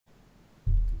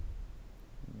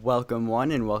Welcome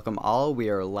one and welcome all. We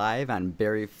are live on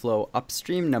Berry Flow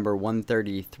Upstream number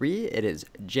 133. It is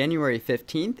January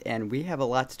 15th and we have a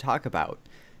lot to talk about.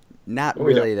 Not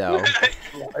We don't. really though.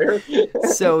 Liar.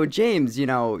 So James,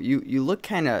 you look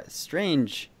kind of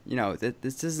strange.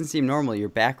 This doesn't seem normal. Your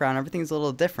background, everything's a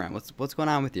little different. What's going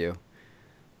on with you?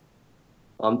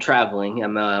 I'm traveling.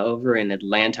 I'm over in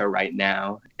Atlanta right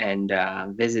now and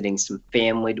visiting some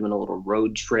family, doing a little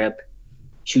road trip,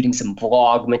 shooting some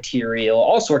vlog material,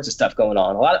 all sorts of stuff going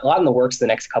on. A lot in the works the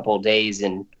next couple of days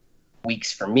and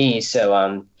weeks for me.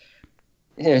 So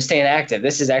staying active.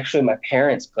 This is actually my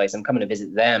parents' place. I'm coming to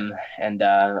visit them, and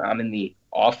I'm in the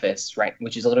office, right,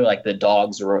 which is literally like the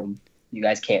dog's room. You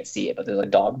guys can't see it, but there's a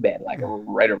dog bed like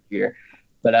right over here.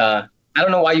 But I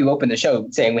don't know why you opened the show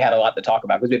saying we had a lot to talk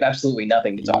about because we have absolutely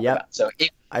nothing to talk Yep. about. So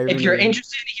if you're remember.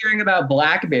 interested in hearing about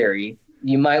BlackBerry,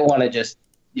 you might want to just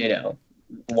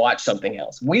watch something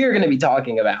else. We are going to be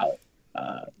talking about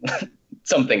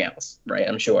something else, right?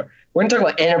 I'm sure we're going to talk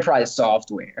about enterprise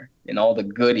software and all the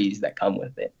goodies that come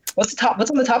with it. What's on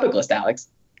the topic list, Alex?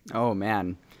 Oh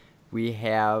man, we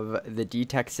have the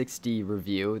DTEC 60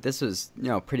 review. This was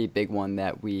a pretty big one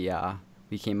that we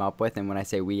came up with, and when I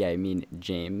say we, I mean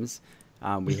James.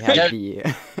 We had the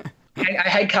I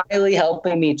had Kylie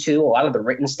helping me too. A lot of the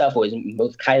written stuff was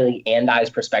both Kylie and I's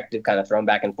perspective, kind of thrown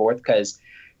back and forth because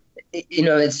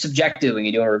it's subjective when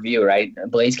you do a review, right?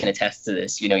 Blaze can attest to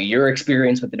this. Your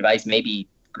experience with the device may be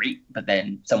great, but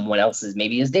then someone else's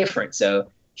maybe is different. So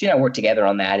she and I worked together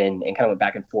on that and kind of went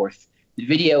back and forth. The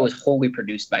video was wholly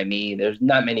produced by me. There's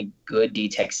not many good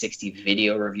DTEC 60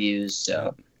 video reviews,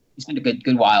 so we spent a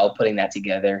good while putting that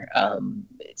together.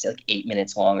 It's like 8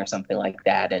 minutes long or something like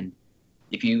that. And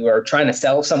if you are trying to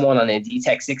sell someone on a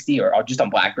DTEC 60 or just on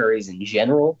Blackberries in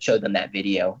general, show them that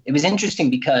video. It was interesting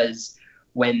because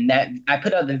when I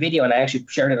put out the video and I actually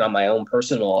shared it on my own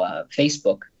personal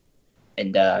Facebook,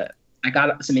 and I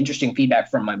got some interesting feedback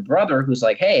from my brother who's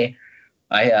like, "Hey,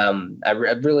 I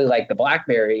really like the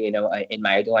BlackBerry. In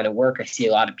my line of work, I see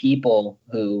a lot of people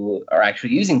who are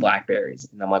actually using Blackberries."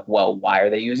 And I'm like, "Well, why are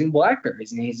they using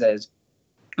Blackberries?" And he says,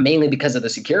 "Mainly because of the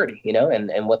security,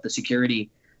 and what the security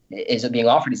is being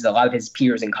offered." He says a lot of his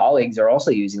peers and colleagues are also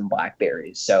using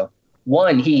Blackberries. So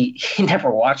one, he never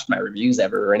watched my reviews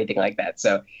ever or anything like that.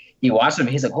 So he watched them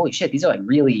and he's like, "Holy shit, these are like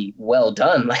really well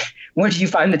done. Like, where did you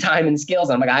find the time and skills?"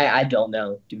 And I'm like, I don't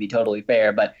know, to be totally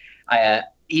fair. But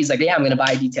he's like, "Yeah, I'm going to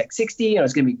buy a DTEC 60.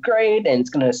 It's going to be great. And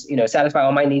it's going to, satisfy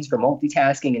all my needs for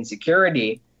multitasking and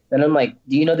security." Then I'm like,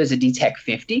 "Do you know there's a DTEC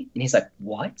 50? And he's like,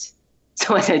 "What?"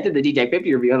 So I did the DTEC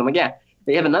 50 review and I'm like, "Yeah,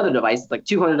 they have another device that's like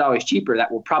 $200 cheaper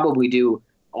that will probably do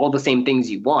all the same things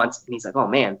you want." And he's like, "Oh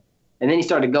man." And then he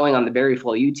started going on the Berry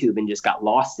Flow YouTube and just got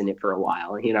lost in it for a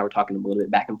while. And he and I were talking a little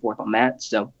bit back and forth on that.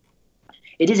 So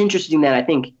it is interesting that I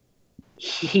think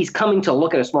he's coming to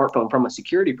look at a smartphone from a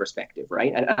security perspective,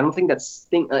 right? I don't think that's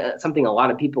something a lot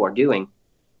of people are doing.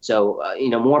 So,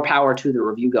 more power to the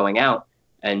review going out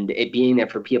and it being there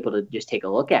for people to just take a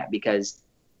look at, because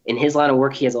in his line of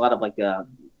work, he has a lot of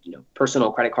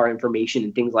personal credit card information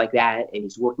and things like that. And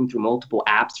he's working through multiple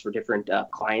apps for different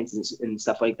clients and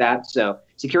stuff like that. So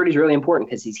security is really important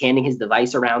because he's handing his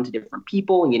device around to different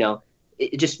people. And,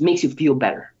 it just makes you feel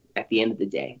better at the end of the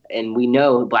day. And we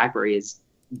know BlackBerry is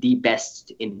the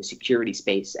best in the security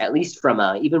space, at least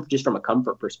even just from a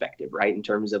comfort perspective, right? In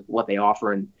terms of what they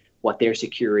offer and what their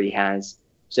security has.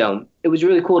 So it was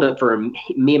really cool for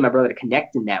me and my brother to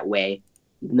connect in that way.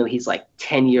 Even though he's like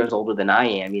 10 years older than I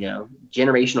am,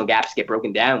 generational gaps get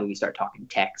broken down when we start talking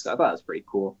tech. So I thought it was pretty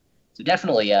cool. So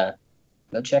definitely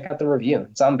go check out the review.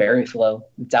 It's on Berry Flow.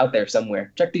 It's out there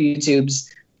somewhere. Check the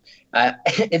YouTubes.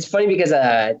 It's funny because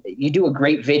you do a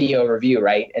great video review,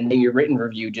 right? And then your written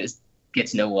review just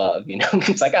gets no love,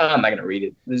 It's like, I'm not going to read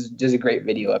it. There's a great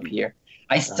video up here.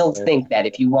 I still think that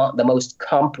if you want the most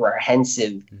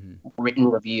comprehensive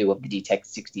written review of the DTEC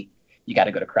 60, you got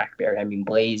to go to Crackberry. I mean,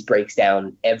 Blaze breaks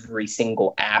down every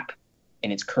single app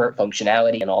and its current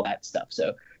functionality and all that stuff.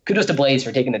 So kudos to Blaze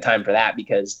for taking the time for that,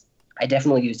 because I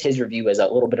definitely used his review as a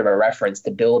little bit of a reference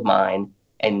to build mine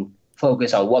and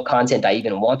focus on what content I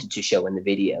even wanted to show in the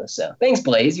video. So thanks,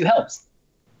 Blaze. You helped.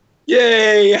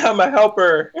 Yay, I'm a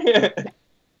helper.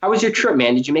 How was your trip,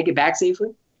 man? Did you make it back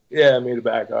safely? Yeah, I made it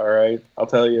back all right. I'll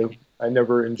tell you, I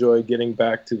never enjoy getting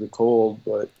back to the cold,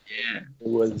 but Yeah. it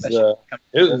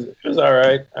was all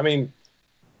right. I mean,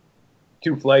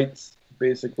 2 flights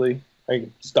basically. I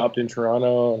stopped in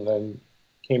Toronto and then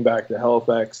came back to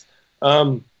Halifax.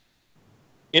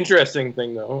 Interesting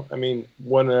thing though. I mean,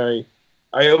 when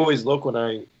I always look when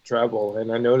I travel,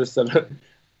 and I noticed that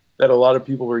that a lot of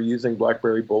people were using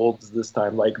BlackBerry Bolds this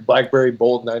time. Like BlackBerry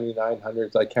Bold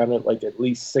 9900s, I counted like at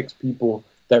least 6 people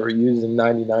that were using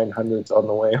 9900s on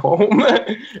the way home.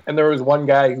 And there was one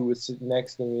guy who was sitting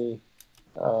next to me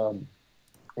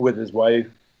with his wife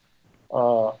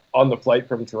on the flight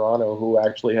from Toronto who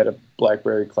actually had a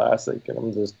BlackBerry Classic.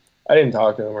 And I didn't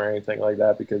talk to him or anything like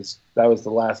that because that was the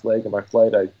last leg of my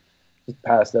flight. I just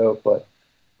passed out. But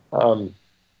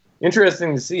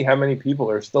interesting to see how many people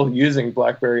are still using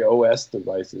BlackBerry OS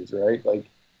devices, right? Like,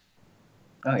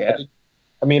 oh yeah.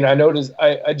 I mean,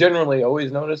 I generally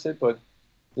always notice it, but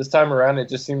this time around, it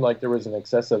just seemed like there was an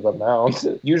excessive amount.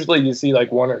 Usually you see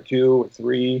like 1 or 2 or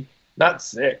 3, not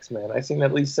 6, man. I've seen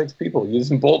at least 6 people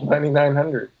using Bolt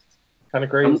 9900. Kind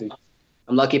of crazy.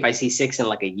 I'm lucky if I see 6 in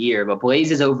like a year, but Blaze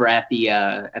is over at the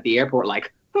airport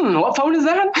like, what phone is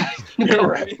that? You're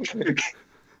right.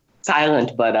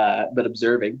 Silent, but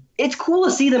observing. It's cool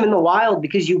to see them in the wild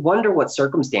because you wonder what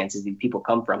circumstances these people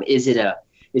come from. Is it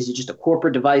just a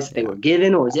corporate device that they were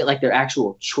given, or is it like their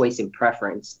actual choice and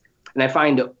preference? And I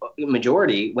find a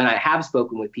majority, when I have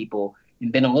spoken with people and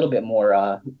been a little bit more,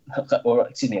 a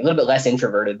little bit less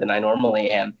introverted than I normally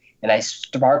am, and I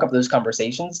spark up those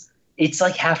conversations, it's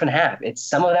like half and half. It's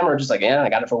some of them are just like, yeah, I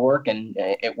got it for work and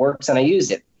it works and I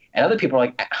use it. And other people are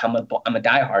like, I'm a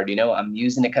diehard, I'm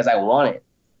using it because I want it.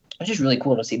 It's just really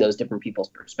cool to see those different people's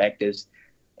perspectives.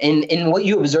 And in what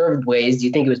you observed, Blaze, do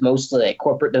you think it was mostly like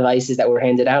corporate devices that were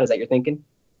handed out? Is that your thinking?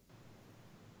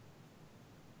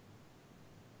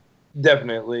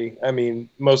 Definitely. I mean,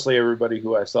 mostly everybody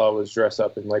who I saw was dressed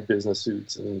up in like business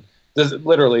suits, and this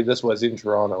was in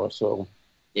Toronto, so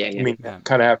yeah. I mean,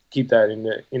 kind of have to keep that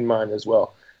in mind as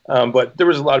well. But there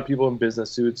was a lot of people in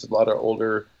business suits, a lot of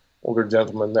older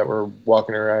gentlemen that were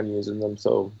walking around using them.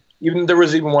 So there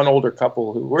was even one older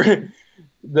couple who were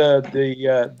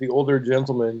the older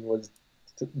gentleman was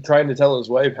trying to tell his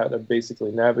wife how to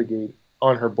basically navigate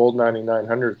on her Bold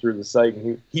 9900 through the site,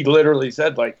 and he literally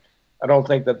said like, I don't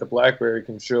think that the BlackBerry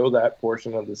can show that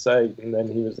portion of the site. And then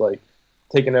he was like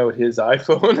taking out his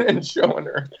iPhone and showing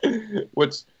her,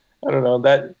 which I don't know,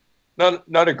 that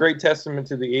not a great testament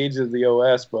to the age of the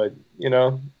OS, but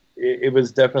it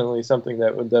was definitely something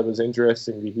that was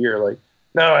interesting to hear. Like,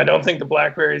 no, I don't think the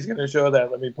BlackBerry is going to show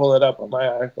that. Let me pull it up on my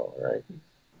iPhone, right?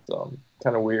 So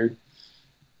kind of weird.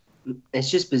 It's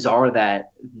just bizarre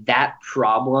that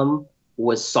problem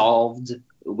was solved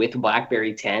with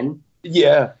BlackBerry 10.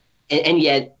 Yeah. And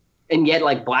yet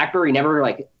like BlackBerry never,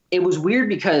 like, it was weird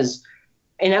because,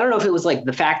 and I don't know if it was like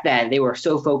the fact that they were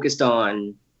so focused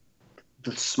on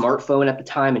the smartphone at the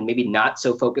time and maybe not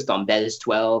so focused on BES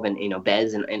 12 and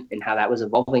BES and how that was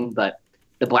evolving, but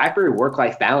the BlackBerry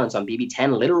work-life balance on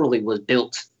BB10 literally was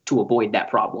built to avoid that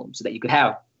problem so that you could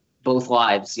have both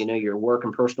lives, your work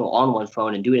and personal on one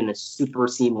phone and do it in a super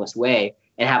seamless way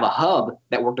and have a hub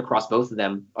that worked across both of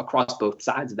them, across both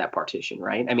sides of that partition,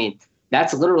 right? I mean,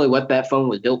 that's literally what that phone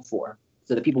was built for,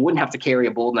 so that people wouldn't have to carry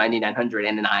a Bold 9900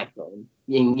 and an iPhone.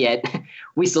 And yet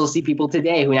we still see people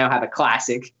today who now have a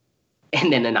Classic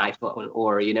and then an iPhone,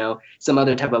 or, some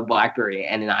other type of BlackBerry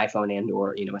and an iPhone and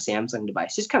or, a Samsung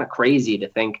device. It's just kind of crazy to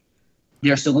think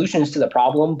there are solutions to the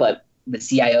problem, but the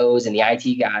CIOs and the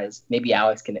IT guys, maybe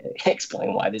Alex can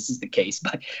explain why this is the case,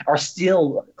 but are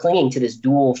still clinging to this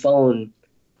dual phone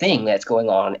thing that's going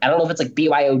on. I don't know if it's like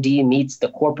BYOD meets the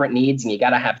corporate needs and you got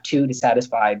to have 2 to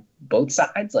satisfy both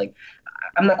sides. Like,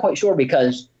 I'm not quite sure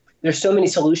because there's so many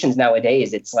solutions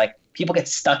nowadays. It's like people get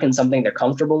stuck in something they're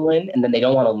comfortable in and then they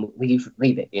don't want to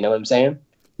leave it. You know what I'm saying?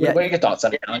 Yeah. What are your thoughts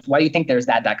on it, Alex? Why do you think there's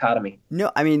that dichotomy?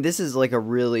 No, I mean, this is like a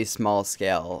really small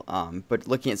scale. But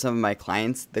looking at some of my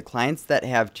clients, the clients that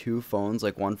have 2 phones,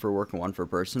 like one for work and one for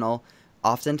personal,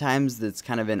 oftentimes it's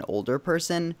kind of an older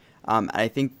person. I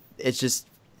think it's just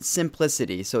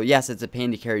simplicity. So yes, it's a pain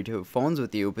to carry 2 phones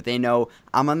with you, but they know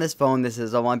I'm on this phone, this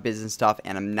is all my business stuff,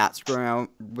 and I'm not screwing around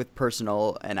with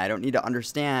personal, and I don't need to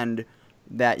understand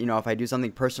that, if I do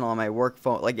something personal on my work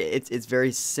phone, like it's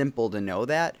very simple to know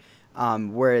that.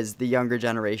 Whereas the younger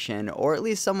generation, or at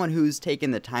least someone who's taken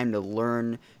the time to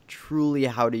learn truly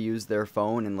how to use their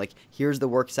phone, and like, here's the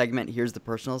work segment, here's the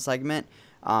personal segment.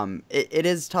 It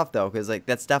is tough though, because like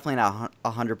that's definitely not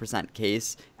 100%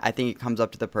 case. I think it comes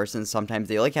up to the person. Sometimes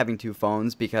they like having 2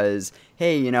 phones because,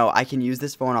 hey, I can use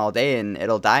this phone all day and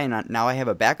it'll die, and now I have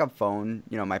a backup phone,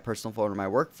 my personal phone or my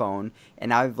work phone, and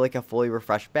now I have like a fully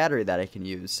refreshed battery that I can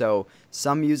use. So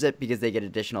some use it because they get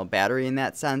additional battery in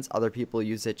that sense. Other people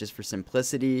use it just for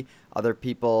simplicity. Other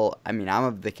people, I mean, I'm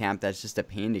of the camp that's just a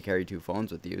pain to carry 2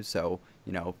 phones with you. So,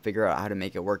 figure out how to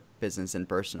make it work business and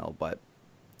personal. But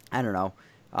I don't know.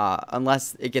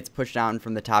 Unless it gets pushed down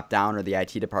from the top down or the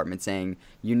IT department saying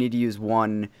you need to use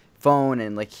one phone.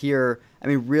 And like here, I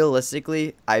mean,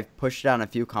 realistically, I've pushed it on a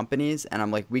few companies and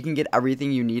I'm like, we can get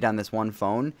everything you need on this one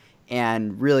phone.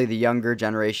 And really, the younger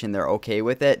generation, they're okay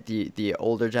with it. The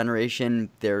older generation,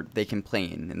 they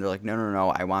complain and they're like, no,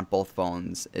 I want both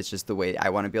phones. It's just the way I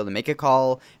want to be able to make a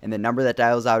call, and the number that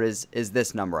dials out is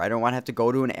this number. I don't want to have to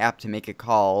go to an app to make a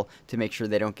call to make sure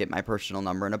they don't get my personal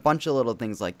number and a bunch of little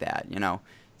things like that, you know.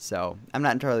 So I'm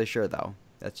not entirely sure though.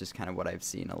 That's just kind of what I've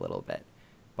seen a little bit.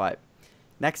 But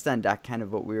next on deck, kind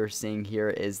of what we were seeing here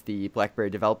is the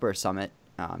BlackBerry Developer Summit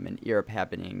in Europe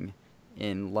happening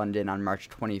in London on March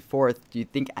 24th. Do you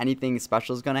think anything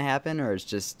special is going to happen, or is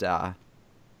just,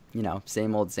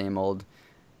 same old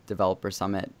developer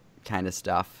summit kind of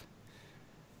stuff?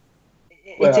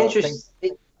 It's interesting.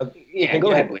 Yeah,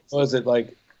 go ahead, please. Was it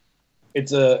like,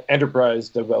 it's a enterprise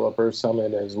developer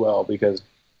summit as well, because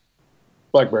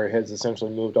BlackBerry has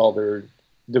essentially moved all their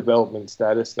development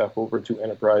status stuff over to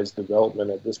enterprise development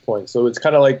at this point. So it's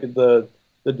kind of like the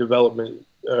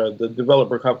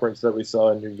developer conference that we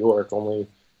saw in New York, only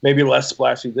maybe less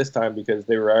splashy this time because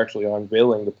they were actually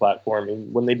unveiling the platform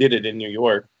when they did it in New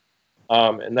York.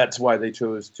 And that's why they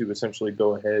chose to essentially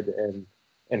go ahead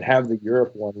and have the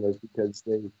Europe one, was because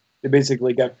they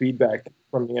basically got feedback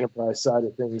from the enterprise side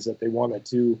of things that they wanted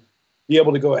to be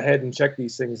able to go ahead and check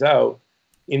these things out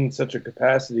in such a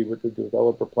capacity with the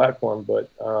developer platform. But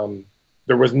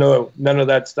there was none of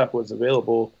that stuff was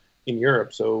available in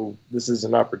Europe. So this is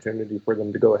an opportunity for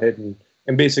them to go ahead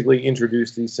and basically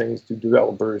introduce these things to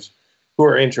developers who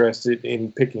are interested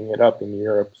in picking it up in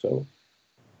Europe. So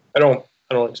I don't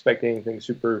expect anything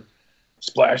super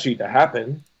splashy to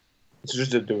happen. It's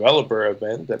just a developer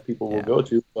event that people will go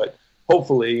to, but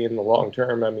hopefully in the long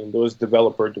term, I mean, those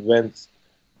developer events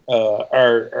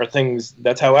are things,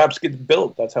 that's how apps get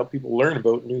built. That's how people learn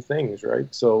about new things, right?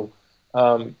 So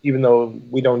even though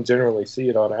we don't generally see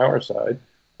it on our side,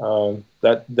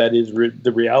 that is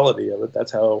the reality of it.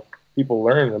 That's how people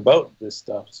learn about this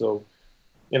stuff. So,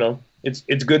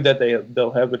 it's good that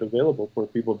they'll have it available for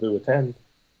people to attend.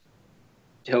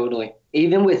 Totally.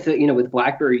 Even with with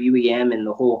BlackBerry UEM and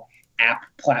the whole app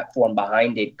platform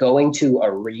behind it, going to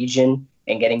a region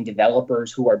and getting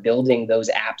developers who are building those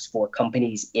apps for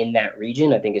companies in that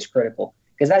region, I think is critical,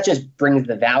 because that just brings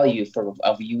the value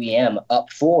of UEM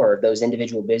up for those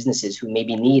individual businesses who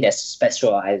maybe need a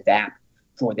specialized app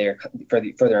for their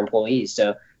employees. So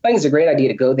I think it's a great idea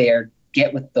to go there,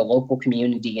 get with the local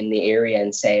community in the area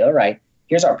and say, all right,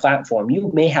 here's our platform. You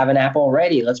may have an app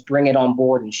already. Let's bring it on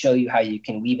board and show you how you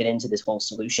can weave it into this whole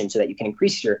solution so that you can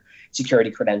increase your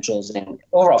security credentials and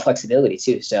overall flexibility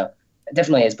too. So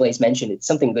definitely, as Blaze mentioned, it's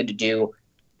something good to do.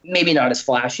 Maybe not as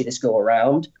flashy this go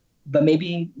around, but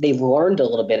maybe they've learned a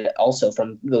little bit also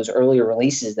from those earlier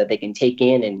releases that they can take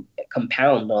in and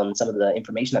compound on some of the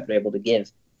information that they're able to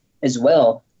give as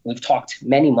well. We've talked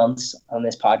many months on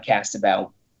this podcast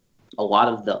about a lot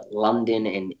of the London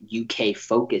and UK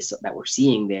focus that we're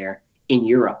seeing there in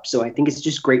Europe. So I think it's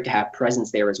just great to have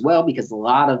presence there as well, because a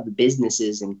lot of the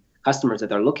businesses and customers that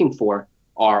they're looking for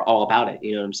are all about it.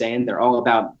 You know what I'm saying? They're all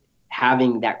about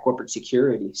having that corporate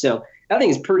security. So I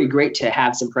think it's pretty great to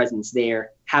have some presence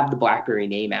there, have the BlackBerry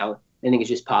name out. I think it's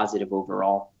just positive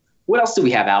overall. What else do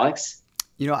we have, Alex?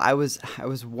 I was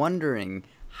wondering,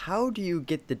 how do you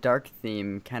get the dark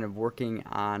theme kind of working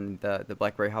on the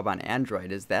BlackBerry Hub on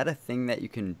Android? Is that a thing that you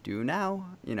can do now?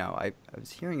 I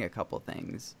was hearing a couple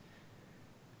things.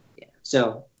 Yeah.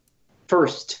 So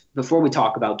first, before we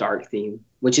talk about dark theme,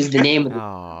 which is the name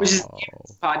of this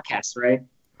podcast, right?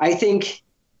 I think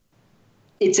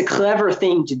it's a clever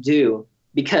thing to do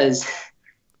because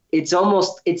it's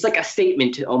like a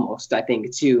statement almost, I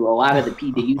think, to a lot of the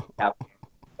PDUs out there.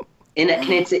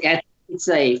 And it's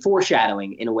a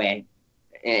foreshadowing in a way.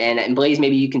 And Blaze,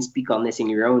 maybe you can speak on this in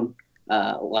your own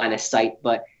line of sight.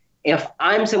 But if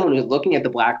I'm someone who's looking at the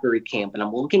BlackBerry camp and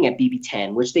I'm looking at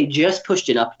BB10, which they just pushed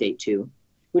an update to,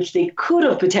 which they could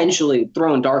have potentially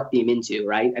thrown dark theme into,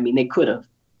 right? I mean, they could have.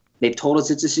 They've told us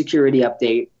it's a security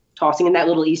update, tossing in that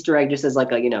little Easter egg just as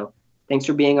like thanks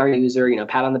for being our user,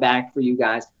 pat on the back for you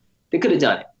guys. They could have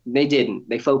done it. They didn't.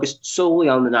 They focused solely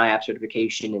on the NIAP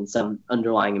certification and some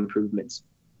underlying improvements.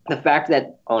 The fact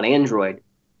that on Android,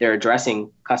 they're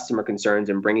addressing customer concerns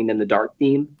and bringing them the dark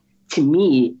theme, to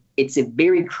me, it's a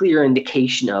very clear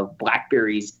indication of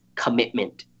BlackBerry's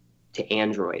commitment to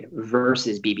Android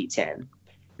versus BB10.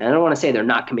 And I don't want to say they're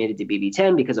not committed to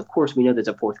BB10 because, of course, we know there's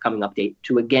a forthcoming update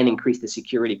to, again, increase the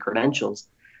security credentials.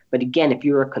 But again, if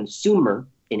you're a consumer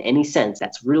in any sense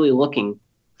that's really looking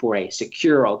for a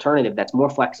secure alternative that's more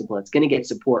flexible, it's going to get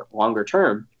support longer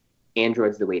term,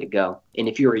 Android's the way to go. And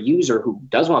if you're a user who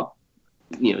does want,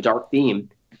 dark theme,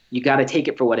 you got to take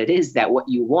it for what it is, that what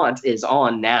you want is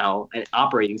on now an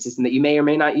operating system that you may or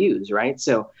may not use, right?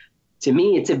 So to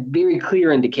me, it's a very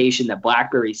clear indication that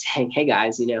BlackBerry's saying, hey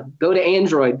guys, go to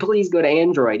Android, please go to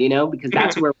Android, because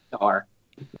that's where we are.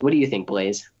 What do you think,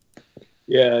 Blaze?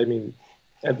 Yeah, I mean,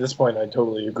 at this point, I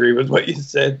totally agree with what you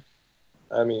said.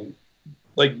 I mean,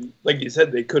 like you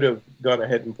said, they could have gone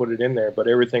ahead and put it in there, but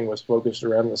everything was focused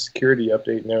around the security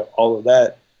update and all of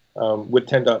that with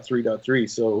 10.3.3.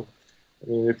 So, I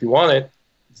mean, if you want it,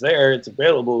 it's there, it's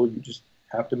available. You just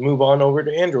have to move on over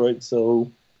to Android.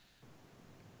 So,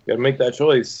 you got to make that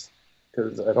choice,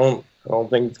 because I don't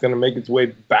think it's going to make its way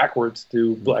backwards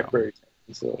to BlackBerry.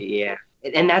 So yeah.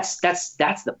 And that's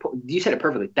the you said it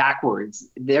perfectly, backwards.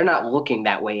 They're not looking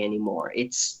that way anymore.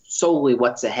 It's solely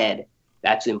what's ahead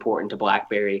that's important to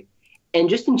BlackBerry. And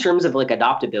just in terms of like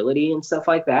adoptability and stuff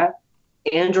like that,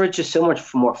 Android's just so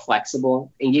much more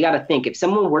flexible. And you got to think, if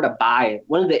someone were to buy it,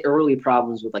 one of the early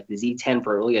problems with like the Z10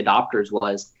 for early adopters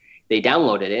was they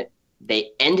downloaded it.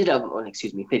 They ended up, they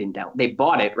didn't download, they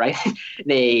bought it, right?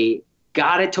 They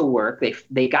got it to work.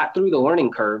 They got through the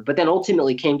learning curve, but then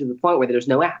ultimately came to the point where there's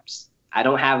no apps. I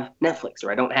don't have Netflix,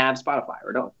 or I don't have Spotify,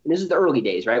 and this is the early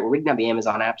days, right? Where we didn't have the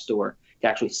Amazon App Store to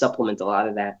actually supplement a lot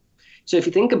of that. So if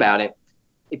you think about it,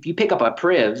 if you pick up a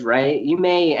Priv, right, you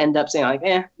may end up saying like,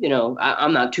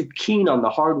 I'm not too keen on the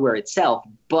hardware itself,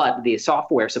 but the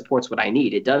software supports what I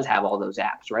need. It does have all those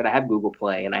apps, right? I have Google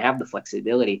Play and I have the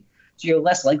flexibility. So you're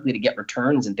less likely to get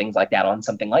returns and things like that on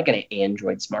something like an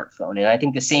Android smartphone. And I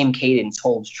think the same cadence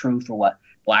holds true for what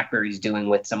BlackBerry's doing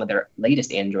with some of their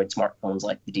latest Android smartphones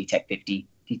like the DTEK 50,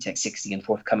 DTEK 60, and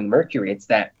forthcoming Mercury. It's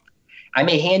that I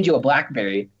may hand you a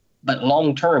BlackBerry, but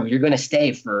long term, you're going to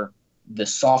stay for the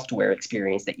software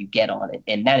experience that you get on it.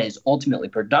 And that is ultimately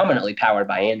predominantly powered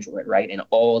by Android, right? And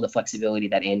all the flexibility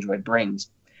that Android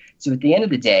brings. So at the end of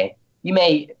the day, you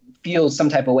may feel some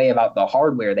type of way about the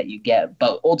hardware that you get,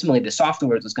 but ultimately the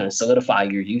software is what's going to solidify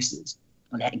your uses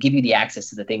and give you the access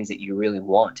to the things that you really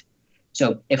want.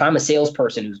 So if I'm a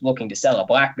salesperson who's looking to sell a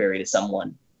BlackBerry to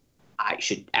someone, I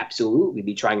should absolutely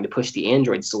be trying to push the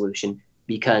Android solution,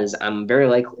 because I'm very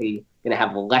likely going to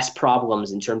have less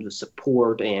problems in terms of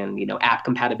support and app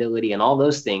compatibility and all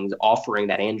those things offering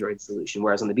that Android solution.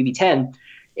 Whereas on the BB10,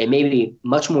 it may be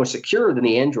much more secure than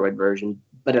the Android version,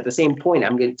 but at the same point,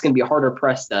 it's going to be a harder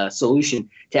pressed solution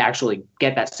to actually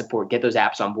get that support, get those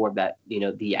apps on board that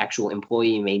the actual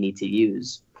employee may need to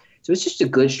use. So it's just a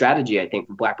good strategy, I think,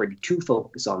 for BlackBerry to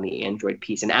focus on the Android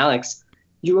piece. And Alex,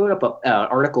 you wrote up an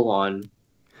article on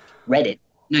Reddit.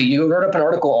 No, you wrote up an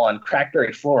article on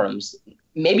Crackberry forums.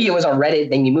 Maybe it was on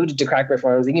Reddit, then you moved it to Crackberry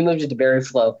forums, then you moved it to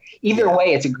Berryflow. Either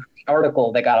way, it's a great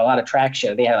article that got a lot of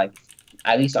traction. They had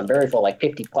at least on Berryflow,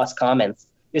 50 plus comments,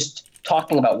 just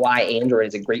talking about why Android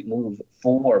is a great move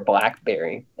for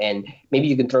BlackBerry. And maybe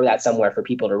you can throw that somewhere for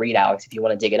people to read, Alex, if you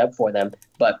want to dig it up for them.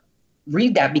 But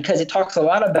read that, because it talks a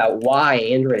lot about why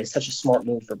Android is such a smart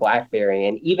move for BlackBerry.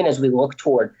 And even as we look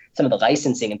toward some of the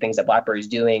licensing and things that BlackBerry is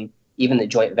doing, even the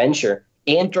joint venture,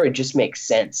 Android just makes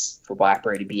sense for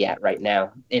BlackBerry to be at right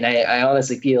now. And I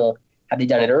honestly feel, had they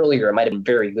done it earlier, it might have been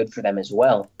very good for them as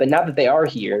well. But now that they are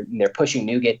here and they're pushing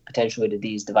Nougat potentially to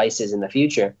these devices in the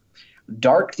future,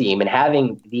 dark theme and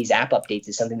having these app updates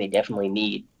is something they definitely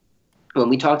need. When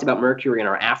we talked about Mercury in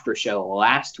our after show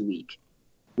last week,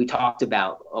 we talked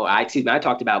about, I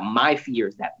talked about my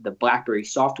fears that the BlackBerry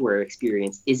software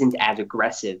experience isn't as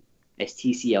aggressive as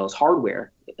TCL's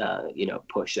hardware,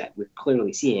 push that we're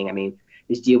clearly seeing. I mean,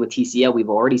 this deal with TCL, we've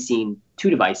already seen 2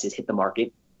 devices hit the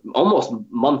market almost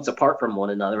months apart from one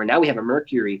another, and now we have a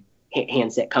Mercury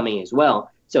handset coming as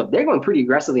well. So they're going pretty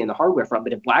aggressively in the hardware front.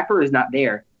 But if BlackBerry is not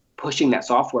there pushing that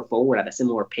software forward at a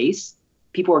similar pace,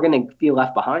 people are going to feel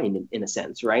left behind in a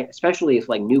sense, right? Especially if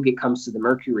Nougat comes to the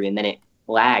Mercury and then it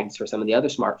lags for some of the other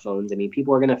smartphones. I mean,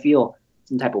 people are going to feel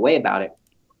some type of way about it.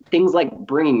 Things like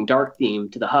bringing dark theme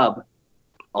to the hub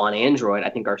on Android, I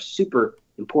think, are super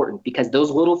important, because those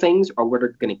little things are what are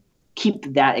going to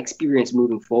keep that experience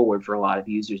moving forward for a lot of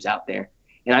users out there.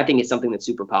 And I think it's something that's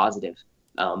super positive.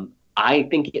 I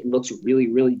think it looks really,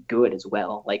 really good as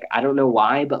well. I don't know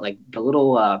why, but the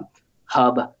little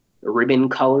hub ribbon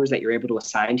colors that you're able to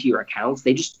assign to your accounts,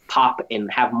 they just pop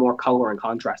and have more color and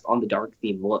contrast on the dark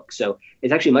theme look. So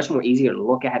it's actually much more easier to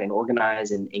look at and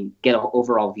organize and get an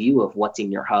overall view of what's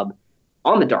in your hub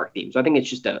on the dark theme. So I think it's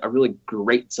just a really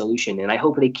great solution. And I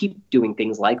hope they keep doing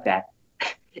things like that.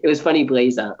 It was funny,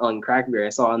 Blaze, on Crackberry, I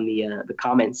saw in the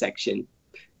comment section,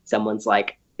 someone's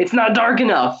like, it's not dark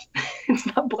enough. It's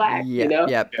not black, Yep.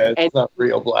 Yeah, it's not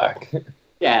real black.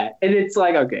 Yeah, and it's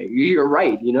okay, you're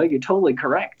right. You're totally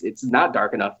correct. It's not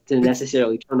dark enough to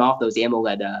necessarily turn off those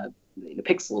AMOLED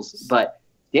pixels, but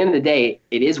the end of the day,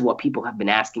 it is what people have been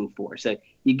asking for. So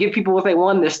you give people what they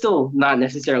want, they're still not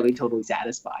necessarily totally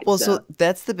satisfied. Well, so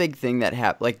that's the big thing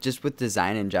that like just with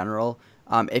design in general.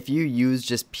 If you use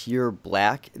just pure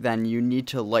black, then you need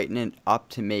to lighten it up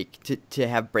to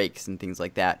have breaks and things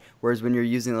like that. Whereas when you're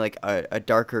using like a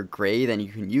darker gray, then you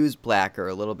can use black or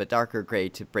a little bit darker gray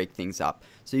to break things up.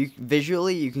 So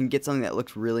visually you can get something that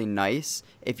looks really nice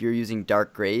if you're using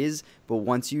dark grays, but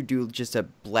once you do just a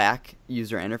black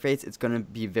user interface, it's going to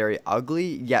be very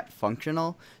ugly yet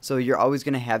functional. So you're always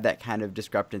going to have that kind of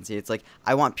discrepancy. It's like,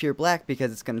 I want pure black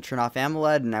because it's going to turn off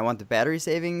AMOLED and I want the battery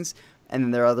savings. And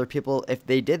then there are other people, if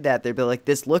they did that, they'd be like,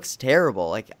 this looks terrible.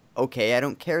 Like, okay, I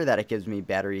don't care that it gives me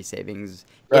battery savings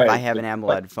if I have an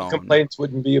AMOLED phone. Complaints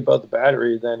wouldn't be about the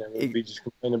battery then. It would be just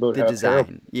complaining about the how design.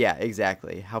 Terrible. Yeah,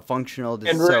 exactly. How functional.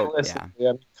 And realistically,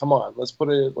 I mean, come on, let's put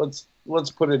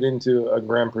it into a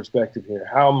grand perspective here.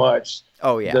 How much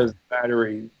does the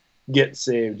battery get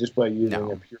saved just by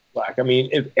using a pure black? I mean,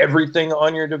 if everything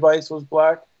on your device was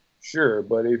black, sure.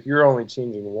 But if you're only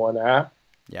changing one app,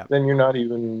 then you're not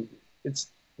even...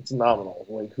 It's nominal.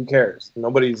 Like, who cares?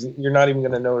 You're not even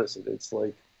going to notice it. It's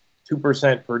like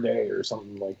 2% per day or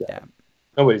something like that. Yeah.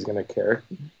 Nobody's going to care.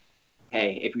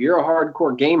 Hey, if you're a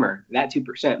hardcore gamer, that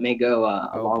 2% may go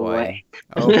a long way.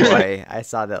 Oh boy, I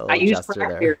saw that little I use gesture there.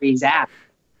 BlackBerry's app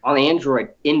on Android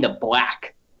into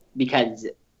black because,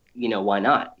 why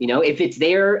not? If it's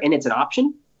there and it's an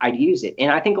option, I'd use it.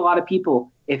 And I think a lot of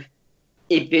people, if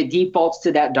it defaults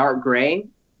to that dark gray,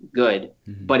 good.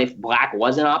 Mm-hmm. But if black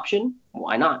was an option,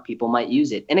 why not? People might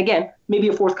use it. And again, maybe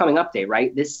a forthcoming update,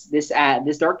 right? This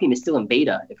dark theme is still in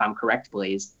beta, if I'm correct,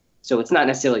 Blaze. So it's not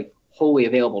necessarily wholly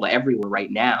available to everyone right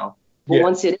now. But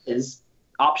once it is,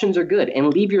 options are good.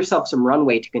 And leave yourself some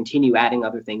runway to continue adding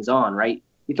other things on, right?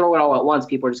 You throw it all at once,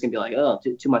 people are just going to be like, oh,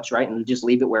 too much, right? And just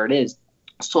leave it where it is.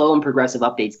 Slow and progressive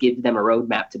updates give them a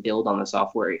roadmap to build on the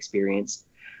software experience.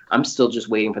 I'm still just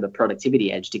waiting for the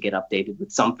productivity edge to get updated with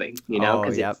something,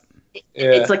 because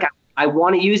it's like I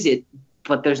want to use it,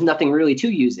 but there's nothing really to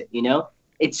use it,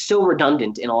 It's so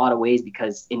redundant in a lot of ways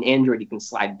because in Android, you can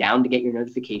slide down to get your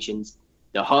notifications.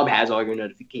 The hub has all your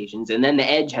notifications, and then the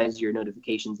edge has your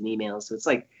notifications and emails. So it's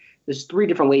like there's 3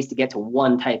 different ways to get to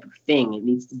one type of thing. It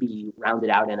needs to be rounded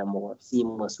out in a more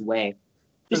seamless way.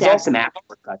 Just add some app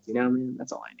shortcuts,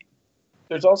 That's all I need.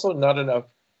 There's also not enough...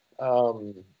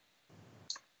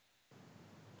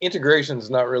 Integration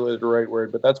is not really the right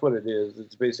word, but that's what it is.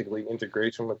 It's basically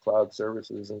integration with cloud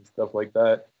services and stuff like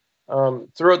that.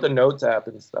 Throughout the Notes app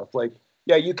and stuff,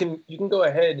 you can go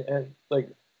ahead and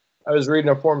I was reading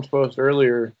a forums post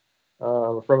earlier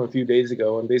from a few days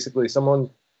ago, and basically someone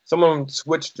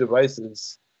switched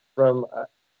devices from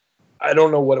I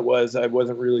don't know what it was. I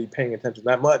wasn't really paying attention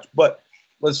that much, but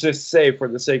let's just say for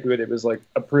the sake of it, it was like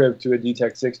a Priv to a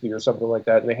DTEK 60 or something like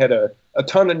that, and they had a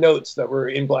ton of notes that were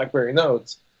in BlackBerry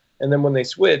Notes. And then when they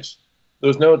switched,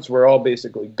 those notes were all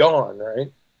basically gone,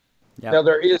 right? Yep. Now,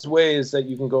 there is ways that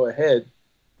you can go ahead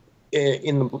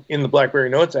in the BlackBerry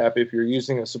Notes app, if you're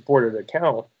using a supported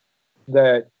account,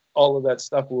 that all of that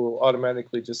stuff will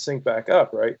automatically just sync back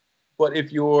up, right? But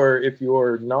if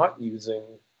you're not using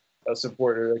a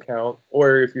supported account,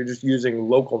 or if you're just using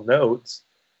local notes,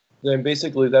 then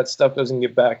basically that stuff doesn't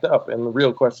get backed up. And the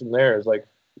real question there is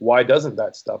why doesn't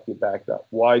that stuff get backed up?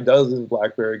 Why doesn't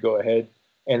BlackBerry go ahead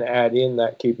and add in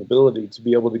that capability to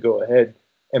be able to go ahead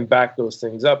and back those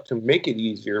things up to make it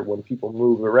easier when people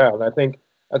move around? I think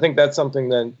that's something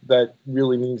that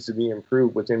really needs to be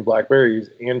improved within BlackBerry's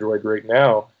Android right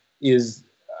now. Is,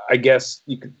 I guess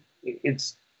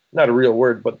it's not a real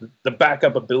word, but the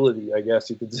backup ability, I guess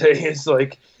you could say, is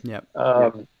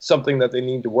something that they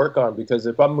need to work on. Because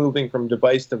if I'm moving from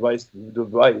device to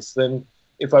device, then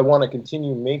if I want to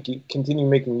continue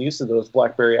making use of those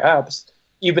BlackBerry apps,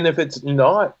 even if it's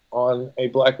not on a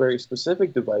BlackBerry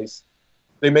specific device,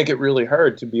 they make it really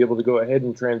hard to be able to go ahead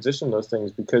and transition those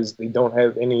things because they don't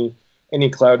have any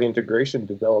cloud integration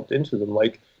developed into them.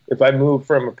 Like if I move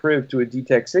from a Priv to a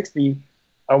DTEK 60,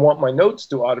 I want my notes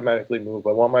to automatically move.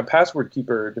 I want my password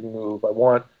keeper to move. I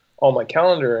want all my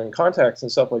calendar and contacts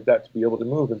and stuff like that to be able to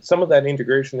move. And some of that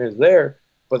integration is there,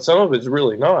 but some of it's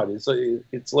really not.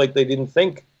 It's like they didn't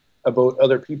think about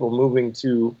other people moving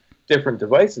to different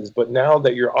devices. But now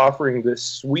that you're offering this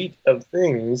suite of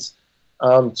things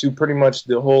to pretty much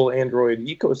the whole Android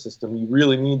ecosystem, you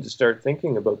really need to start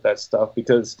thinking about that stuff,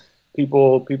 because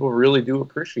people really do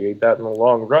appreciate that in the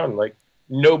long run. Like,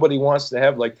 nobody wants to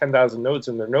have 10,000 notes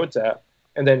in their Notes app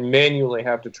and then manually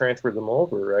have to transfer them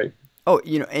over, right? Oh,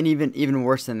 and even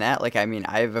worse than that,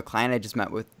 I have a client I just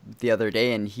met with the other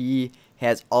day, and he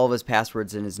has all of his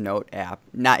passwords in his Note app.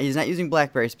 He's not using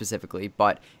BlackBerry specifically,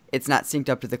 but it's not synced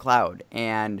up to the cloud.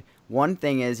 And one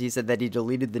thing is, he said that he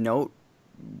deleted the note,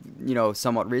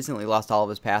 somewhat recently, lost all of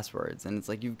his passwords. And it's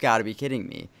like, you've got to be kidding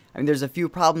me. I mean, there's a few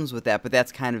problems with that, but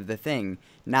that's kind of the thing.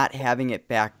 Not having it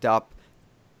backed up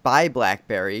by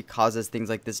BlackBerry causes things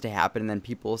like this to happen, and then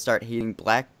people start hating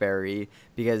BlackBerry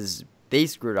because they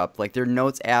screwed up. Like, their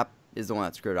Notes app is the one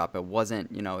that screwed up. It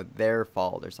wasn't, their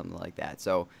fault or something like that.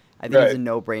 So I think it's a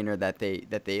no-brainer that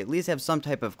they at least have some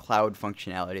type of cloud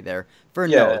functionality there for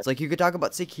Notes. Like, you could talk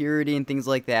about security and things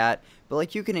like that, but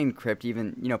like, you can encrypt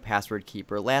even, Password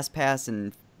Keeper, LastPass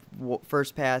and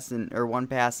FirstPass or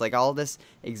OnePass. Like, all this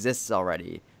exists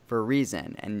already for a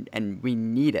reason, and we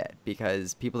need it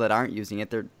because people that aren't using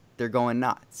it, they're going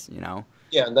nuts,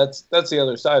 Yeah, that's the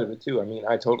other side of it too. I mean,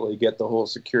 I totally get the whole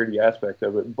security aspect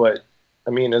of it, but I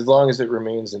mean, as long as it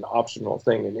remains an optional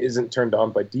thing and isn't turned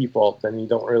on by default, then you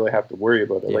don't really have to worry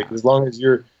about it. Yeah. Like, as long as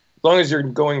you're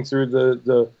going through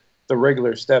the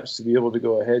regular steps to be able to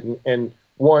go ahead and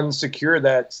one, secure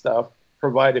that stuff,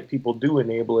 provided people do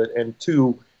enable it, and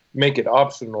two, make it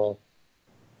optional,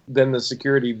 then the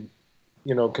security,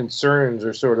 concerns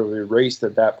are sort of erased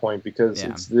at that point, because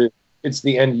it's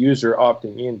the end user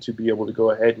opting in to be able to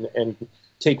go ahead and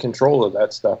take control of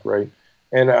that stuff, right?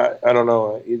 And I don't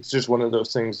know, it's just one of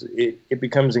those things. It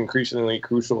becomes increasingly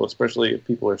crucial, especially if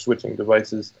people are switching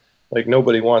devices. Like,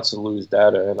 nobody wants to lose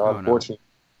data, and unfortunately,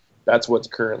 that's what's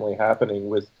currently happening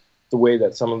with the way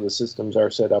that some of the systems are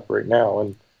set up right now.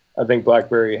 And I think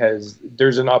BlackBerry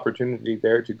there's an opportunity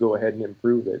there to go ahead and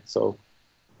improve it. So.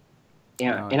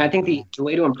 Yeah, and I think the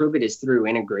way to improve it is through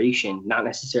integration, not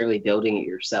necessarily building it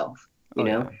yourself.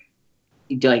 Like,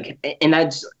 and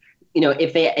that's,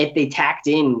 if they tacked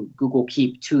in Google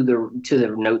Keep to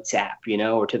the Notes app,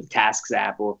 or to the Tasks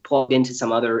app, or plugged into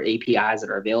some other APIs that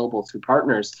are available through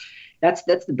partners, that's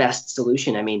the best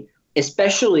solution. I mean,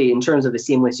 especially in terms of the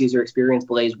seamless user experience,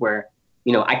 Blaze, where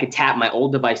I could tap my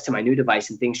old device to my new device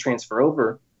and things transfer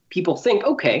over. People think,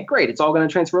 okay, great, it's all going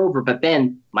to transfer over, but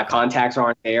then my contacts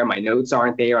aren't there, my notes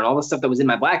aren't there, and all the stuff that was in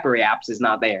my BlackBerry apps is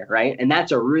not there, right? And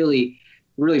that's a really,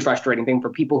 really frustrating thing for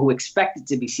people who expect it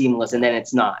to be seamless and then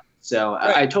it's not. So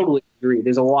I totally agree.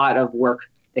 There's a lot of work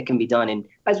that can be done. And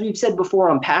as we've said before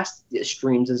on past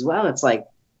streams as well, it's like,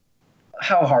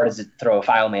 how hard is it to throw a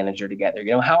file manager together?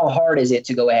 How hard is it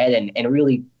to go ahead and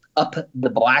really up the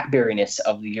BlackBerry-ness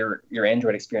of your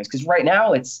Android experience? Because right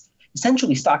now it's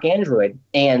essentially stock Android,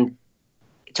 and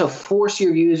to force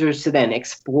your users to then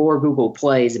explore Google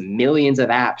Play's millions of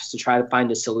apps to try to find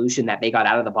a solution that they got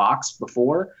out of the box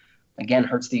before, again,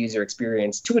 hurts the user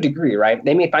experience to a degree, right?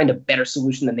 They may find a better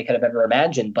solution than they could have ever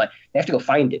imagined, but they have to go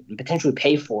find it and potentially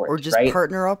pay for it. Or just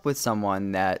partner up with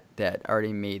someone that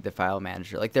already made the file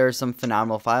manager. Like, there are some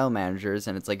phenomenal file managers,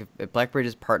 and it's like, if BlackBerry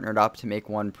just partnered up to make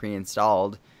one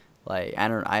pre-installed, like, I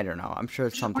don't know. I'm sure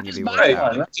it's something to be worked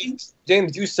out. Right.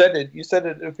 James, you said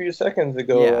it a few seconds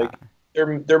ago. Yeah.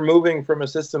 Like, they're moving from a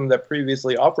system that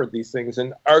previously offered these things,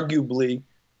 and arguably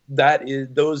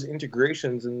those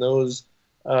integrations and those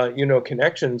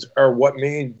connections are what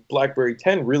made BlackBerry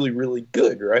 10 really, really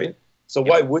good, right? So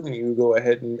why wouldn't you go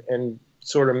ahead and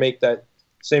sort of make that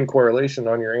same correlation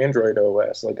on your Android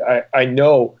OS? Like, I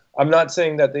know, I'm not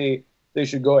saying that they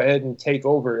should go ahead and take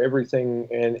over everything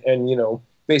and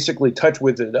basically touch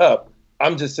with it up.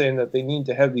 I'm just saying that they need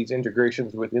to have these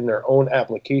integrations within their own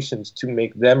applications to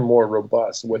make them more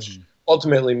robust, which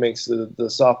ultimately makes the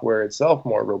software itself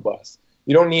more robust.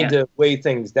 You don't need to weigh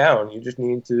things down. You just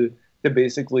need to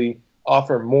basically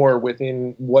offer more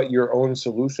within what your own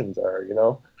solutions are,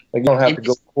 Like, you don't have to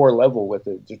go core level with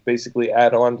it. Just basically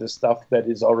add on to stuff that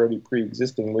is already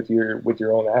pre-existing with your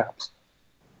own apps.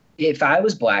 If I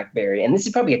was BlackBerry, and this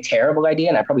is probably a terrible idea,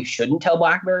 and I probably shouldn't tell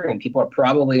BlackBerry, and people are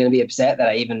probably going to be upset that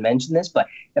I even mentioned this, but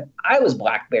if I was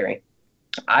BlackBerry,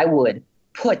 I would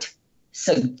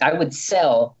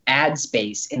sell ad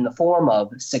space in the form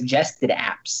of suggested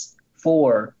apps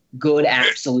for good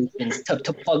app solutions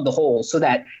to plug the holes, so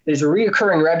that there's a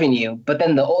reoccurring revenue, but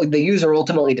then the user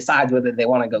ultimately decides whether they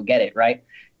want to go get it, right?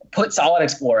 Put Solid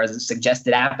Explorer as a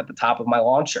suggested app at the top of my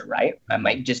launcher, right? I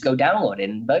might just go download it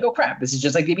and be like, oh crap, this is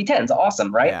just like DB10. It's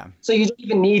awesome, right? Yeah. So you don't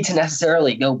even need to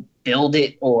necessarily go build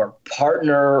it or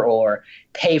partner or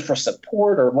pay for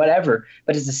support or whatever,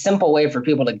 but it's a simple way for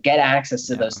people to get access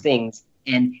to those things.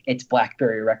 And it's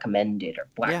BlackBerry recommended or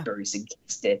BlackBerry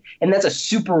suggested. And that's a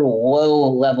super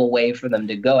low level way for them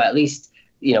to go, at least,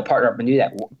 partner up and do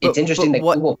that. It's interesting that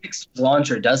Google Pixel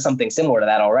Launcher does something similar to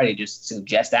that already, just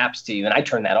suggest apps to you. And I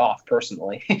turn that off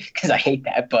personally because I hate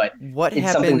that. But what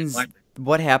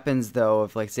happens though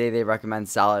if, like, say they recommend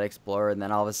Solid Explorer, and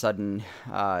then all of a sudden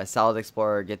Solid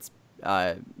Explorer gets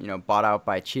bought out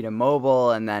by Cheetah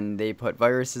Mobile, and then they put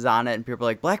viruses on it, and people are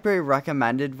like, BlackBerry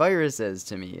recommended viruses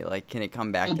to me. Like, can it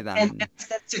come back to them? And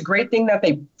that's a great thing that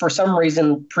they, for some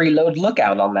reason, preload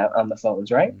Lookout on the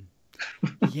phones, right?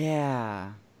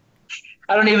 Yeah.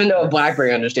 I don't even know if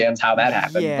BlackBerry understands how that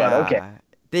happened, but okay.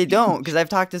 They don't, because I've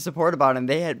talked to support about it, and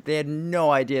they had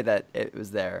no idea that it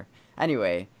was there.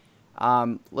 Anyway,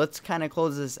 let's kind of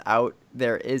close this out.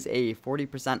 There is a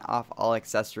 40% off all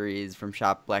accessories from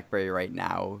Shop BlackBerry right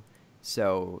now.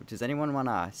 So does anyone want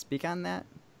to speak on that?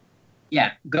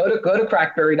 Yeah, go to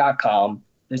crackberry.com.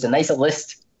 There's a nice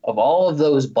list of all of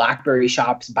those BlackBerry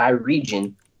shops by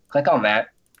region. Click on that.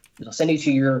 It'll send you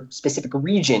to your specific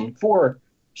region for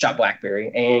Shop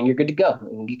BlackBerry, and you're good to go.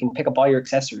 And you can pick up all your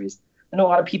accessories. I know a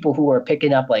lot of people who are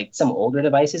picking up like some older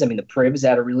devices. I mean, the Priv's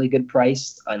at a really good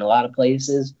price in a lot of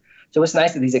places. So it's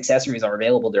nice that these accessories are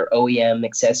available. They're OEM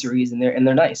accessories, and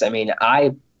they're nice. I mean,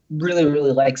 I really,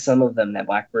 really like some of them that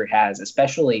BlackBerry has,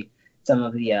 especially some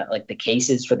of the like the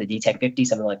cases for the D-Tech 50,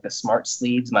 something like the smart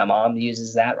sleeves. My mom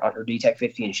uses that on her D-Tech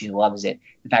 50, and she loves it.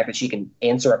 The fact that she can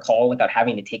answer a call without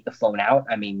having to take the phone out,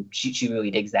 I mean, she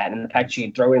really digs that. And the fact that she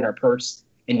can throw it in her purse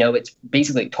and know it's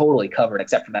basically totally covered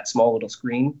except for that small little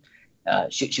screen.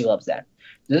 She loves that.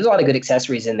 There's a lot of good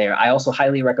accessories in there. I also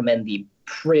highly recommend the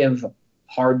Priv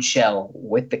hard shell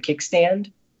with the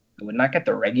kickstand. I would not get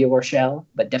the regular shell,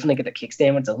 but definitely get the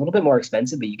kickstand. It's a little bit more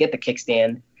expensive, but you get the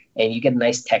kickstand and you get a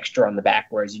nice texture on the back,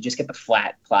 whereas you just get the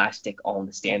flat plastic on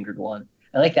the standard one.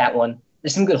 I like that one.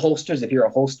 There's some good holsters if you're a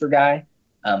holster guy.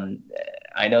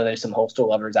 I know there's some holster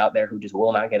lovers out there who just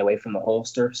will not get away from the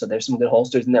holster, so there's some good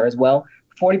holsters in there as well.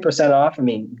 40% off. I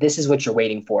mean, this is what you're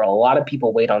waiting for. A lot of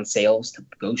people wait on sales to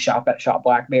go shop at Shop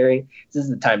BlackBerry. This is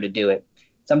the time to do it.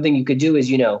 Something you could do is,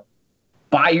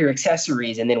 buy your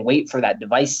accessories and then wait for that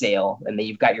device sale, and then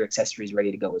you've got your accessories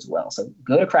ready to go as well. So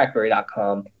go to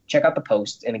crackberry.com, check out the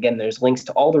post, and again, there's links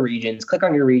to all the regions. Click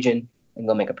on your region and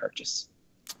go make a purchase.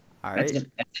 All right. That's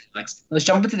it. Let's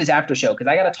jump into this after show because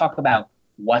I got to talk about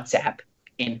WhatsApp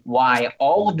and why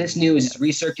all of this news is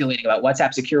recirculating about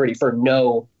WhatsApp security for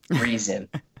no reason.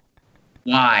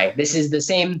 Why? This is the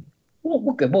same.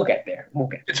 We'll get there.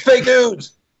 It's fake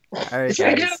news. All right, it's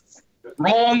fake news.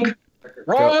 Wrong.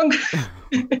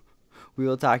 We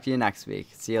will talk to you next week.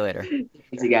 See you later. See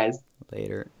you guys.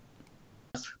 Later.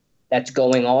 That's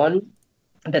going on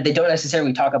that they don't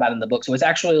necessarily talk about in the book. So it's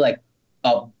actually like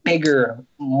a bigger,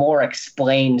 more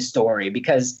explained story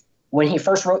because when he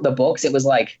first wrote the books, it was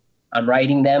like, I'm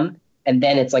writing them. And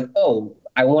then it's like, oh,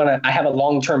 I have a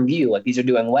long-term view. Like these are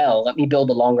doing well. Let me build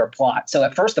a longer plot. So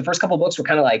at first, the first couple of books were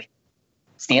kind of like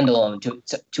standalone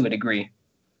to a degree.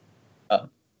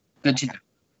 Good to know.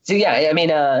 So yeah, I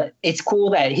mean, it's cool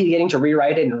that he's getting to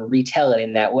rewrite it and retell it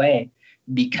in that way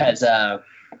because this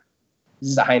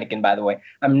is a Heineken, by the way.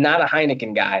 I'm not a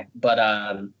Heineken guy, but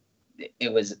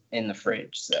it was in the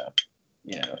fridge, so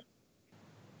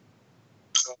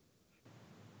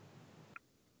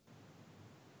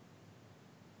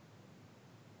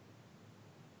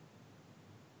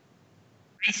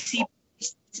I see.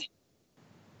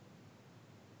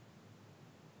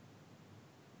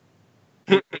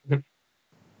 Yeah.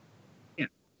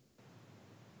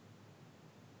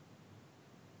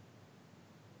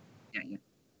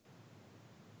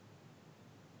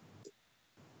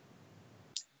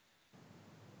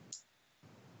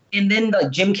 And then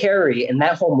like Jim Carrey and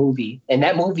that whole movie, and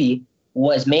that movie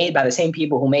was made by the same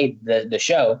people who made the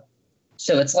show.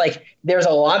 So it's like there's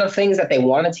a lot of things that they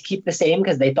wanted to keep the same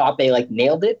because they thought they like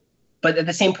nailed it. But at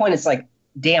the same point, it's like,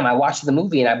 damn, I watched the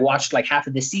movie and I've watched like half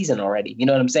of this season already. You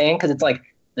know what I'm saying? Because it's like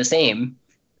the same.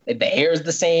 The hair's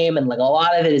the same and like a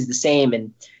lot of it is the same.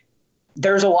 And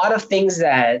there's a lot of things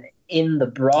that in the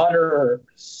broader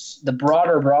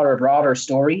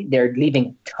story, they're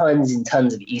leaving tons and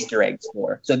tons of Easter eggs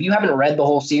for. So if you haven't read the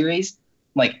whole series,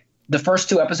 like the first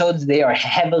 2 episodes, they are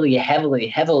heavily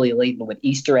laden with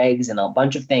Easter eggs and a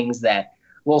bunch of things that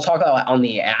we'll talk about on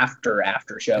the after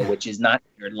show, which is not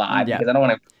aired live because I don't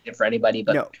want to ruin it for anybody,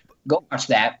 but go watch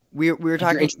that. We were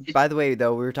talking, by the way,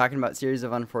 though, we were talking about series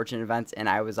of unfortunate events, and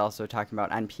I was also talking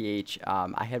about NPH.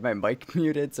 I had my mic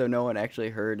muted, so no one actually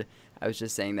heard. I was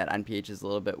just saying that NPH is a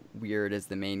little bit weird as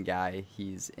the main guy.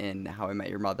 He's in How I Met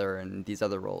Your Mother and these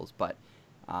other roles, but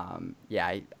I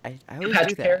always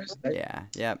do that. Paris, right?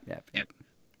 Yeah. It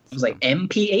was like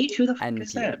MPH. Who the fuck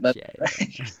is that? But,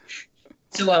 yeah.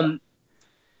 So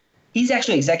he's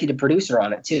actually executive producer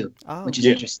on it too, which is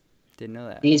interesting. Didn't know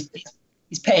that. He's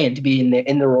paying to be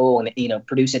in the role and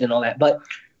produce it and all that. But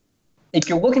if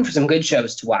you're looking for some good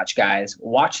shows to watch, guys,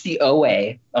 watch The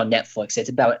OA on Netflix. It's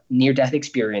about near-death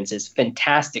experiences.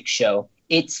 Fantastic show.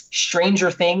 It's Stranger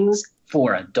Things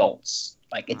for adults.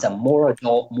 Like, it's a more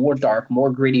adult, more dark,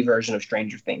 more gritty version of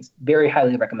Stranger Things. Very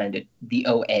highly recommended. The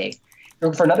OA.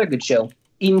 Looking for another good show,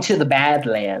 Into the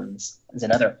Badlands is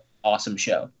another awesome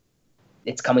show.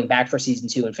 It's coming back for season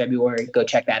 2 in February. Go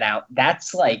check that out.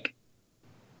 That's like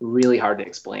really hard to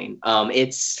explain.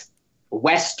 It's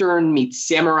Western meets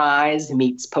samurais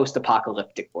meets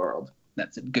post-apocalyptic world.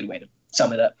 That's a good way to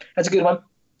sum it up. That's a good one.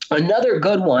 Another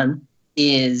good one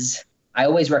is, I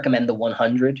always recommend The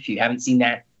 100. If you haven't seen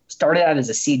that, started out as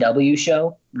a CW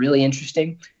show, really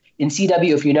interesting. In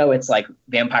CW, if you know, it's like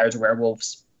vampires,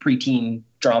 werewolves, preteen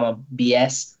drama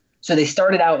BS. So they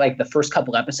started out like the first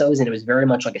couple episodes, and it was very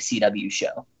much like a CW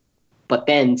show. But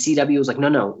then CW was like,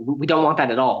 no, we don't want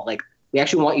that at all. Like, we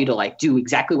actually want you to like do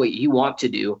exactly what you want to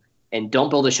do, and don't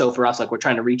build a show for us. Like, we're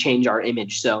trying to rechange our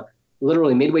image. So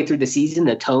literally midway through the season,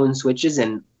 the tone switches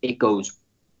and it goes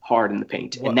hard in the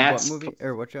paint. What movie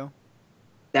or what show?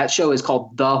 That show is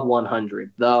called The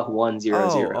 100. The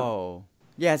 100. Oh.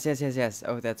 Yes.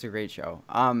 Oh, that's a great show.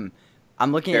 I'm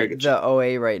looking at the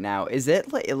OA right now. Is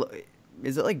it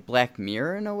like Black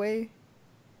Mirror in a way?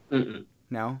 Mm-mm.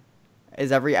 No?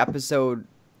 Is every episode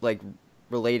like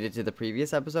related to the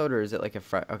previous episode, or is it like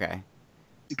okay?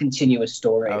 It's a continuous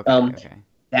story. Okay.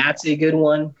 That's a good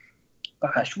one.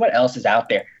 Gosh, what else is out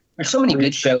there? There's so many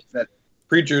good shows.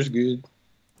 Preacher's good.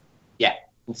 Yeah.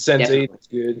 Sense8 is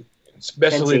good.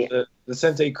 Especially the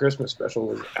Sense8 Christmas special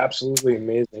was absolutely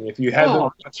amazing. If you haven't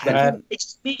watched that, it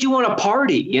just made you want to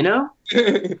party, you know?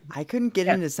 I couldn't get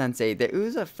into Sense8. It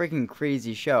was a freaking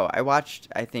crazy show. I watched,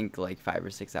 I think, like 5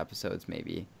 or 6 episodes,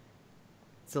 maybe.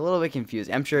 It's a little bit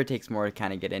confusing. I'm sure it takes more to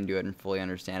kind of get into it and fully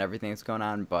understand everything that's going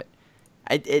on, but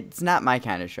it's not my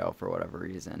kind of show for whatever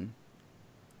reason.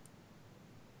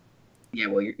 Yeah,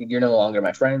 well, you're no longer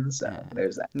my friend, so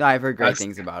there's that. No, I've heard great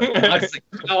things about it.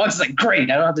 I was like,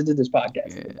 great, I don't have to do this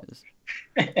podcast.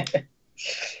 Yes.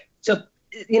 So,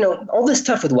 all this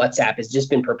stuff with WhatsApp has just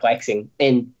been perplexing.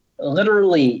 And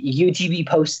literally, UTV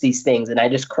posts these things, and I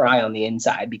just cry on the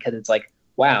inside because it's like,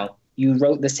 wow, you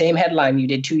wrote the same headline you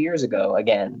did 2 years ago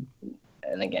again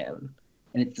and again.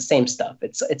 And it's the same stuff.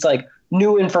 It's like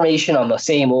new information on the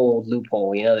same old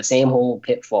loophole, the same old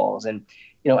pitfalls. And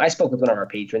I spoke with one of our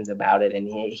patrons about it, and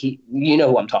he you know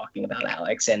who I'm talking about,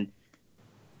 Alex. And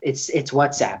it's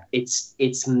WhatsApp.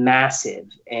 It's massive,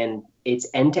 and it's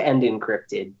end-to-end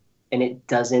encrypted, and it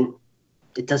doesn't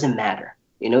matter.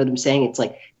 You know what I'm saying? It's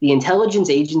like the intelligence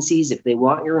agencies, if they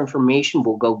want your information,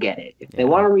 will go get it. If they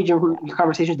want to read your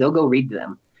conversations, they'll go read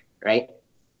them, right?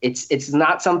 It's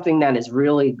not something that is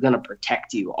really going to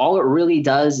protect you. All it really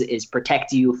does is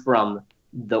protect you from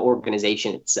the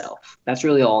organization itself. That's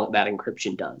really all that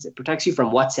encryption does. It protects you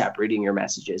from WhatsApp reading your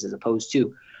messages as opposed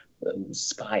to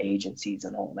spy agencies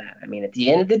and all that. I mean, at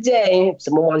the end of the day, if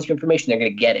someone wants your information, they're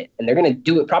going to get it. And they're going to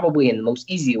do it probably in the most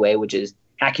easy way, which is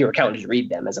hack your account and just read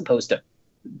them, as opposed to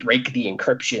break the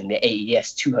encryption, the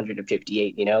AES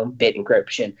 258, bit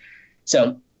encryption.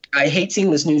 So I hate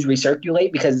seeing this news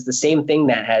recirculate because it's the same thing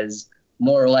that has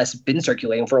more or less been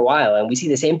circulating for a while. And we see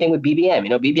the same thing with BBM.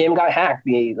 BBM got hacked.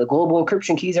 The global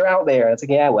encryption keys are out there. It's like,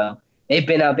 yeah, well, they've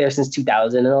been out there since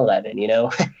 2011,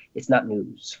 It's not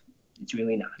news. It's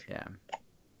really not. Yeah.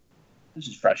 This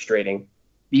is frustrating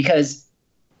because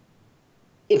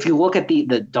if you look at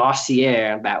the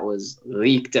dossier that was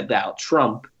leaked about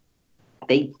Trump,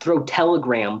 they throw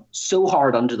Telegram so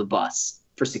hard under the bus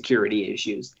for security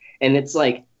issues. And it's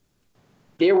like,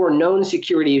 there were known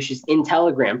security issues in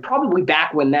Telegram, probably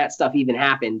back when that stuff even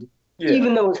happened,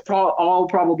 even though it's all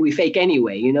probably fake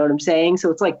anyway. You know what I'm saying?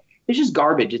 So it's like, it's just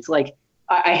garbage. It's like,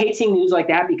 I hate seeing news like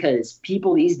that because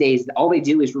people these days, all they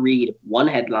do is read one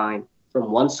headline from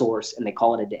one source and they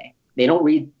call it a day. They don't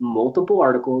read multiple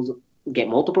articles, get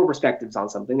multiple perspectives on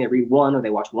something. They read one or they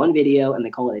watch one video and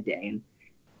they call it a day. And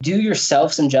do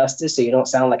yourself some justice so you don't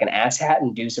sound like an asshat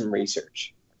and do some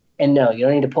research. And no, you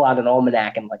don't need to pull out an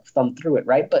almanac and like thumb through it,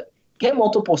 right? But get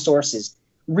multiple sources.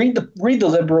 Read the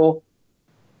liberal,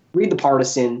 read the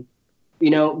partisan,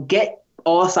 get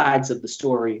all sides of the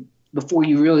story before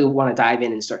you really want to dive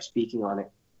in and start speaking on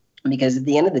it. Because at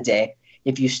the end of the day,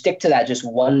 if you stick to that just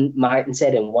one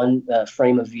mindset and one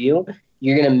frame of view,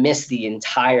 you're going to miss the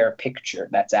entire picture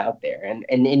that's out there. And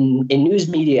in news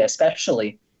media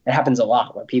especially, it happens a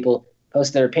lot where people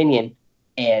post their opinion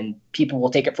and people will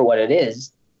take it for what it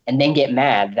is and then get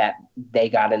mad that they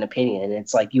got an opinion. And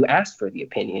it's like, you asked for the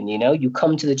opinion, you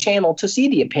come to the channel to see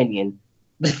the opinion.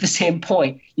 But at the same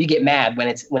point, you get mad when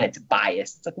it's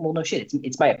biased. It's like, well, no shit,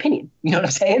 it's my opinion. You know what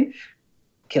I'm saying?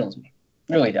 Kills me.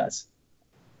 It really does.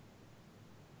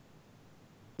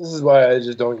 This is why I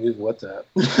just don't use WhatsApp.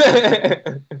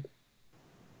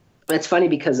 It's funny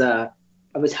because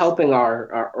I was helping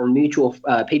our mutual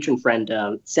patron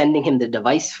friend, sending him the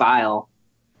device file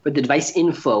for the device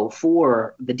info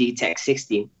for the DTEK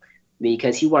 60,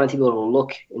 because he wanted to be able to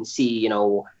look and see,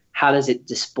 how does it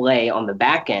display on the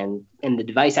back end, and the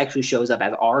device actually shows up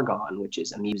as Argon, which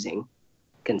is amusing,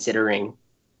 considering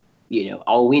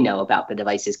all we know about the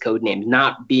device's code names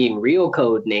not being real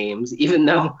code names, even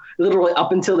though literally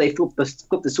up until they flipped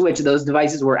the switch, those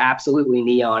devices were absolutely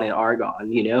Neon and Argon,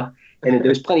 and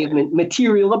there's plenty of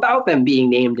material about them being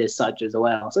named as such as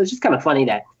well. So it's just kind of funny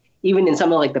that even in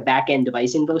some of like the back end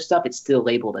device info stuff, it's still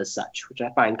labeled as such, which I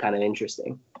find kind of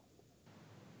interesting.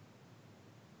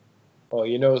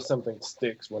 Well, something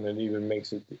sticks when it even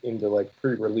makes it into like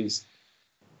pre-release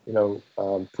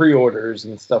pre-orders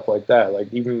and stuff like that.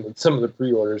 Like even some of the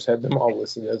pre-orders had them all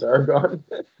listed as Argon.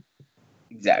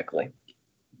 Exactly.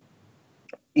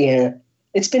 Yeah,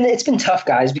 it's been tough,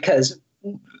 guys, because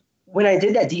when I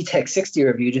did that DTEK 60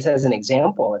 review, just as an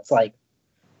example, it's like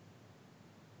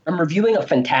I'm reviewing a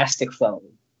fantastic phone.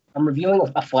 I'm reviewing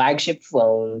a flagship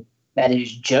phone that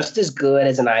is just as good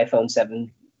as an iPhone 7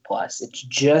 Plus. It's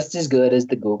just as good as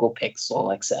the Google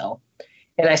Pixel XL.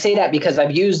 And I say that because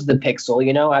I've used the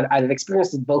Pixel, I've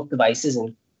experienced both devices,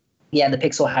 and yeah, the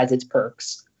Pixel has its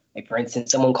perks. Like, for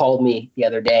instance, someone called me the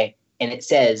other day and it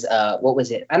says, what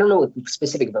was it? I don't know what the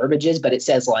specific verbiage is, but it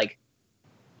says like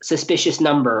suspicious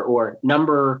number or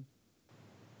number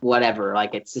whatever,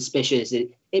 like it's suspicious.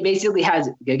 It basically has,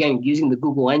 again, using the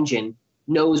Google engine,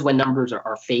 knows when numbers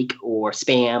are fake or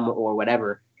spam or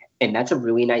whatever. And that's a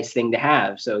really nice thing to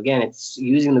have. So again, it's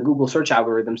using the Google search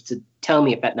algorithms to tell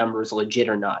me if that number is legit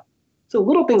or not. So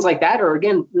little things like that are,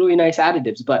 again, really nice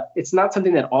additives, but it's not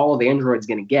something that all of Android's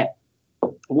going to get.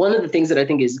 One of the things that I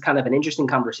think is kind of an interesting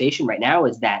conversation right now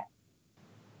is that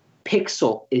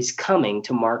Pixel is coming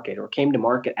to market, or came to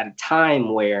market at a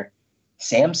time where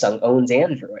Samsung owns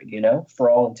Android, for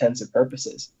all intents and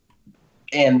purposes.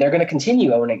 And they're going to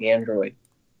continue owning Android.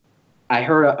 I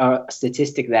heard a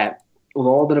statistic that of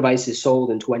all the devices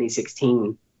sold in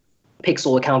 2016,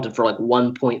 Pixel accounted for like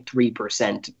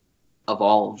 1.3% of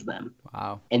all of them.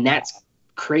 Wow. And that's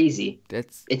crazy.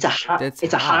 It's a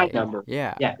high number.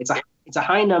 Yeah. Yeah, it's a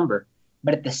high number.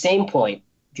 But at the same point,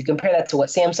 if you compare that to what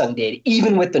Samsung did,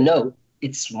 even with the Note,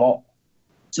 it's small.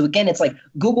 So again, it's like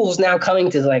Google's now coming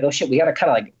to like, oh shit, we got to kind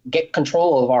of like get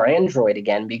control of our Android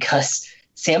again because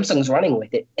Samsung's running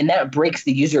with it. And that breaks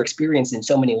the user experience in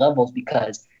so many levels,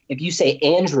 because if you say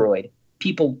Android,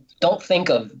 people don't think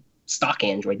of stock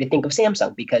Android. They think of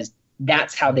Samsung, because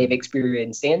that's how they've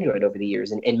experienced Android over the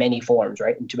years in many forms,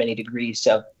 right? And to many degrees.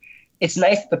 So it's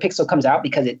nice that the Pixel comes out,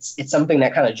 because it's something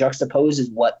that kind of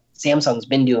juxtaposes what Samsung's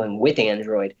been doing with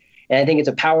Android. And I think it's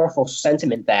a powerful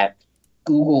sentiment that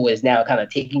Google is now kind of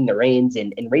taking the reins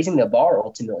and raising the bar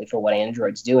ultimately for what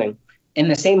Android's doing. In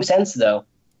the same sense, though,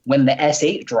 when the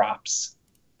S8 drops,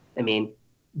 I mean,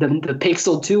 the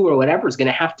Pixel 2 or whatever is going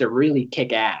to have to really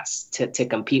kick ass to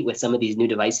compete with some of these new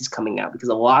devices coming out, because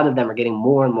a lot of them are getting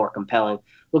more and more compelling.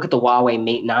 Look at the Huawei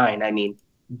Mate 9. I mean,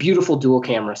 beautiful dual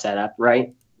camera setup,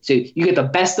 right? So you get the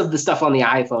best of the stuff on the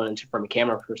iPhone from a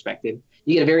camera perspective.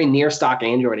 You get a very near stock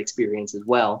Android experience as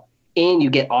well. And you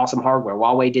get awesome hardware.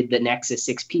 Huawei did the Nexus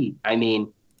 6P. I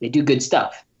mean, they do good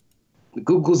stuff.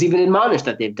 Google's even admonished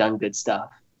that they've done good stuff.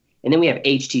 And then we have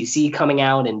HTC coming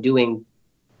out and doing,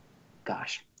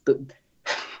 gosh, I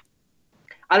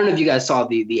don't know if you guys saw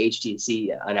the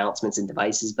HTC announcements and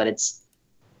devices, but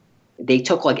they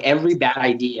took like every bad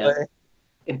idea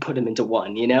and put them into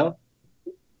one, Yeah.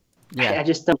 I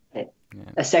just don't get it. Yeah.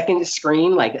 A second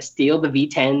screen, like steal the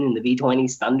V10 and the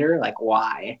V20's thunder, like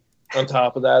why? On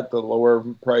top of that, the lower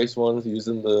price ones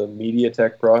using the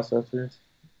MediaTek processors.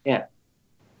 Yeah.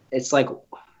 It's like,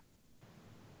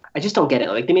 I just don't get it.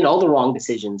 Like, they made all the wrong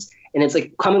decisions. And it's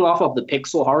like coming off of the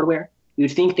Pixel hardware,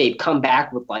 you'd think they'd come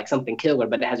back with like something killer,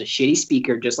 but it has a shitty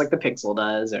speaker just like the Pixel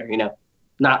does, or,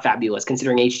 not fabulous,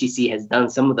 considering HTC has done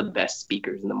some of the best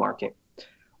speakers in the market.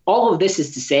 All of this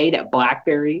is to say that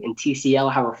BlackBerry and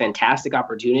TCL have a fantastic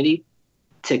opportunity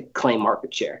to claim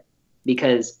market share,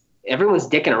 because everyone's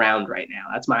dicking around right now.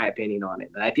 That's my opinion on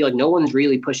it. But I feel like no one's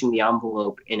really pushing the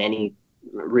envelope in any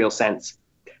real sense.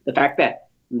 The fact that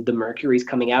the Mercury's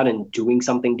coming out and doing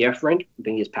something different, I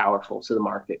think is powerful to the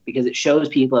market, because it shows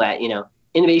people that,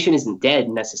 innovation isn't dead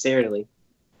necessarily.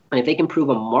 And if they can prove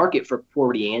a market for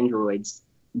 40 Androids,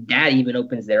 that even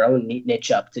opens their own niche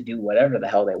up to do whatever the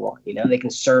hell they want. They can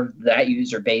serve that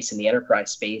user base in the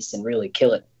enterprise space and really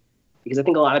kill it. Because I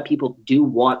think a lot of people do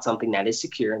want something that is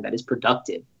secure and that is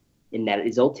productive, and that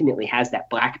is ultimately has that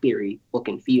BlackBerry look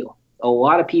and feel. A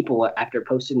lot of people, after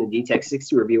posting the DTEK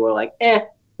 60 review, are like,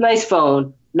 nice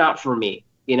phone, not for me.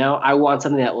 You know, I want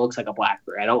something that looks like a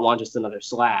BlackBerry. I don't want just another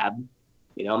slab.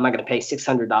 You know, I'm not going to pay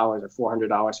 $600 or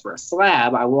 $400 for a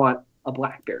slab. I want a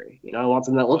BlackBerry. You know, I want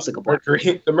something that looks like a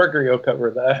BlackBerry. The Mercury will cover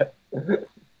that.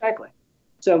 Exactly.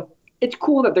 So it's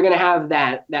cool that they're going to have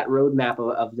that roadmap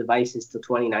of devices to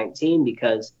 2019,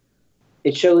 because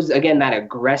it shows, again, that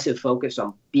aggressive focus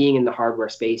on being in the hardware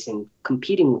space and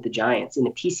competing with the giants. And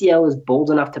if TCL is bold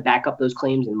enough to back up those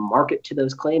claims and market to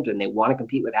those claims, and they want to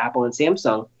compete with Apple and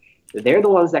Samsung, they're the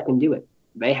ones that can do it.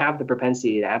 They have the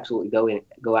propensity to absolutely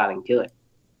go out and kill it.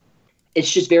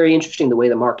 It's just very interesting the way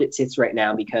the market sits right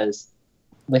now, because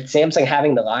with Samsung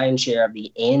having the lion's share of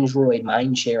the Android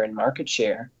mind share and market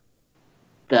share,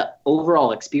 the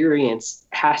overall experience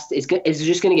is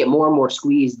just going to get more and more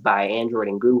squeezed by Android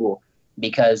and Google.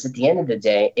 Because at the end of the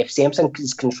day, if Samsung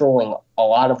is controlling a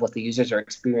lot of what the users are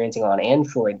experiencing on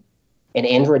Android, and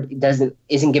Android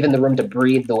isn't given the room to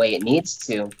breathe the way it needs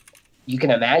to, you can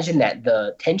imagine that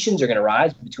the tensions are going to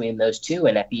rise between those two.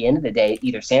 And at the end of the day,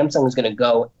 either Samsung is going to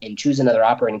go and choose another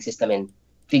operating system and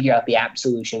figure out the app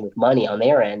solution with money on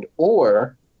their end,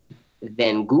 or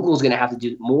then Google's going to have to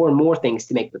do more and more things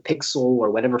to make the Pixel or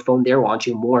whatever phone they're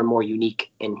launching more and more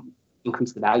unique and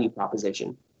increase the value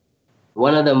proposition.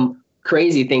 One of them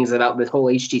crazy things about this whole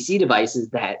HTC device is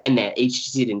that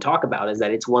HTC didn't talk about, is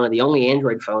that it's one of the only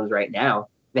Android phones right now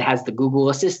that has the Google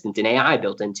Assistant and AI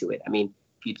built into it. I mean,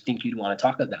 you'd think you'd want to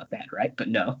talk about that, right? But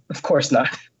no, of course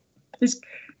not. It's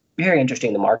very interesting,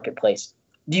 in the marketplace.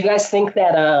 Do you guys think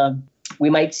that we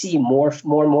might see more and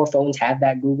more phones have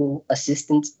that Google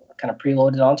Assistant kind of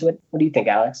preloaded onto it? What do you think,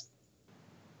 Alex?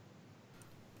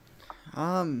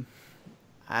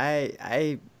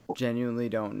 I genuinely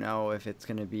don't know if it's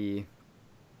going to be.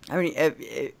 I mean,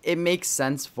 it makes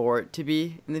sense for it to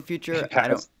be in the future.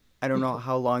 I don't know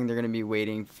how long they're going to be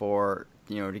waiting for,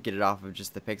 to get it off of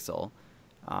just the Pixel.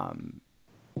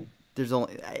 There's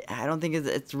only, I don't think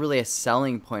it's really a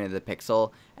selling point of the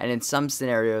Pixel. And in some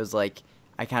scenarios, like,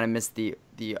 I kind of miss the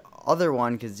other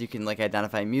one, because you can, like,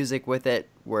 identify music with it,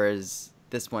 whereas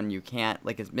this one you can't.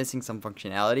 Like, it's missing some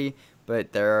functionality.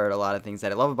 But there are a lot of things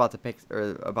that I love about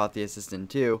about the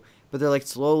Assistant too. But they're, like,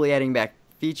 slowly adding back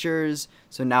features.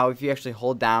 So now if you actually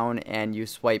hold down and you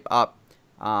swipe up,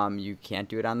 you can't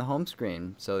do it on the home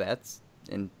screen. So that's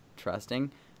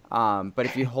interesting. But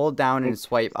if you hold down and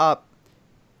swipe up,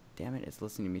 damn it, it's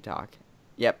listening to me talk.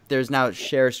 Yep, there's now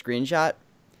share screenshot.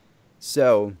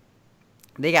 So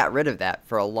they got rid of that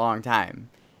for a long time.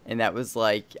 And that was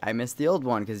like, I missed the old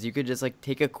one, because you could just, like,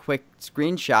 take a quick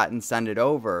screenshot and send it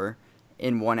over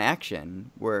in one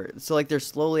action. So like, they're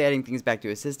slowly adding things back to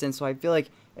Assistant. So I feel like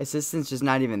Assistant's just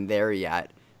not even there yet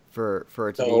for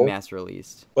it to be mass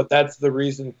released. But that's the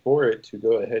reason for it to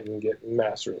go ahead and get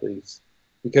mass release.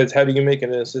 Because how do you make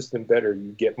an Assistant better?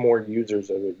 You get more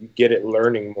users of it. You get it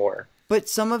learning more. But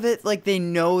some of it, like, they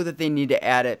know that they need to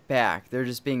add it back. They're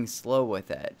just being slow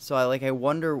with it. So I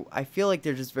wonder, I feel like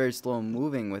they're just very slow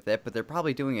moving with it, but they're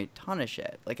probably doing a ton of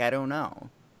shit. Like, I don't know.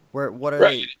 What are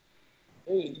they?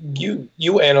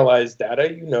 You analyze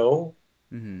data,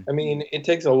 Mm-hmm. I mean, it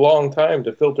takes a long time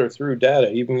to filter through data,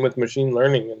 even with machine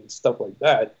learning and stuff like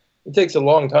that. It takes a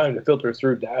long time to filter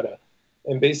through data.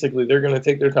 And basically, they're going to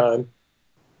take their time,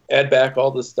 add back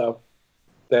all the stuff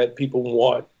that people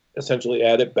want, essentially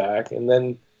add it back, and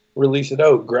then release it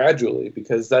out gradually,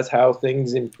 because that's how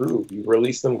things improve. You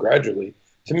release them gradually.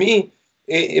 To me,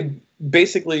 it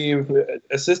basically,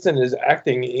 Assistant is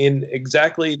acting in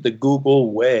exactly the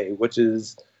Google way, which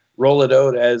is roll it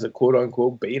out as a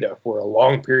quote-unquote beta for a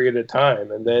long period of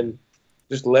time and then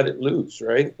just let it loose,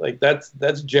 right? Like, that's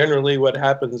generally what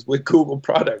happens with Google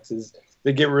products, is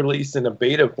they get released in a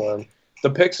beta form.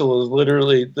 The Pixel is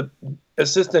literally, the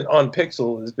Assistant on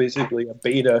Pixel is basically a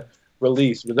beta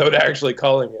release without actually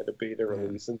calling it a beta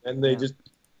release. And then they just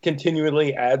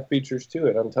continually add features to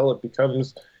it until it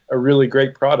becomes a really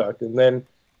great product. And then,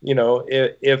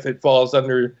 if it falls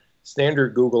under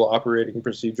standard Google operating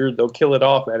procedure, they'll kill it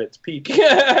off at its peak.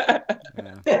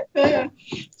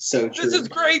 So true. This is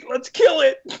great. Let's kill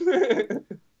it.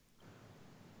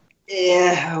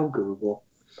 Yeah, Google.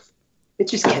 It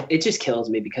just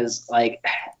kills me, because, like,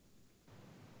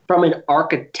 from an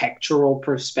architectural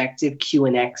perspective,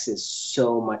 QNX is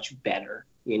so much better.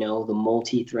 The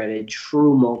multi-threaded,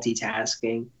 true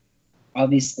multitasking,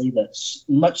 obviously the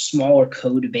much smaller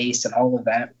code base and all of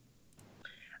that.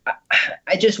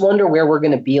 I just wonder where we're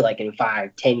going to be, like, in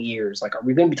 5-10 years. Like, are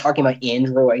we going to be talking about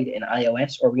Android and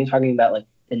iOS, or are we going to be talking about, like,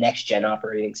 the next gen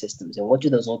operating systems, and what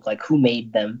do those look like? Who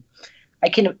made them?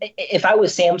 If I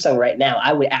was Samsung right now,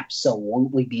 I would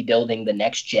absolutely be building the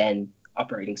next gen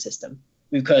operating system,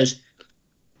 because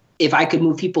if I could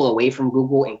move people away from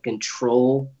Google and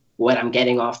control what I'm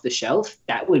getting off the shelf,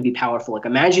 that would be powerful. Like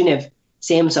imagine if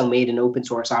Samsung made an open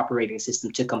source operating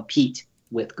system to compete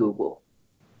with Google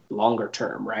longer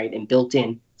term, right? And built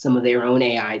in some of their own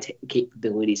AI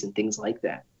capabilities and things like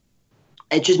that.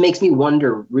 It just makes me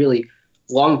wonder really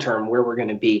long term where we're going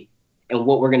to be and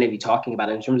what we're going to be talking about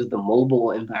in terms of the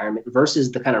mobile environment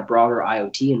versus the kind of broader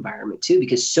IoT environment too,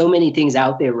 because so many things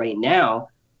out there right now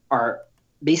are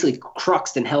basically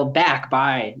cruxed and held back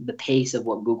by the pace of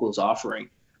what Google's offering.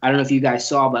 I don't know if you guys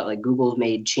saw, but like Google's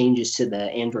made changes to the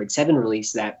Android 7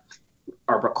 release that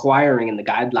are requiring in the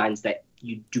guidelines that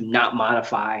you do not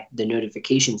modify the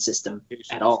notification system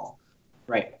at all,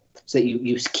 right? So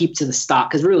you keep to the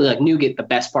stock, because really like Nougat, the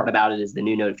best part about it is the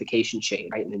new notification chain,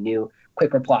 right? And the new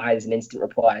quick replies and instant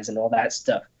replies and all that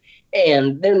stuff.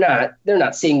 And they're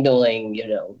not signaling,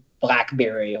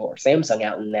 BlackBerry or Samsung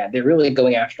out in that. They're really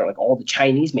going after like all the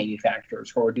Chinese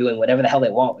manufacturers who are doing whatever the hell they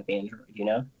want with Android,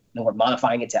 and we're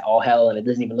modifying it to all hell and it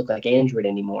doesn't even look like Android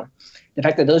anymore. The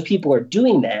fact that those people are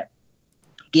doing that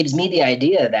gives me the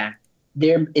idea that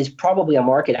there is probably a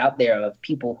market out there of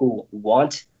people who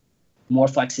want more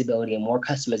flexibility and more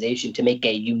customization to make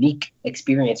a unique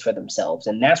experience for themselves.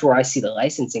 And that's where I see the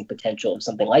licensing potential of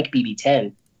something like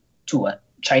BB10 to a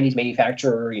Chinese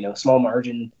manufacturer, small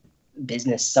margin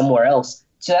business somewhere else,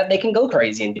 so that they can go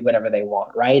crazy and do whatever they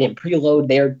want, right? And preload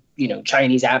their,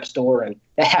 Chinese app store and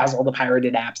that has all the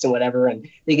pirated apps and whatever, and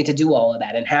they get to do all of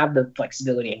that and have the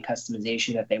flexibility and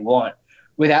customization that they want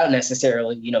without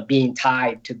necessarily, being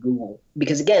tied to Google.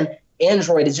 Because again,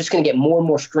 Android is just going to get more and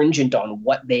more stringent on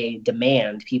what they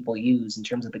demand people use in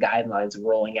terms of the guidelines of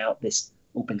rolling out this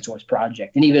open source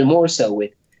project. And even more so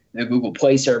with the Google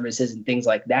Play services and things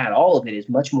like that, all of it is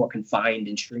much more confined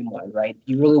and streamlined, right? If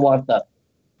you really want the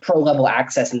pro level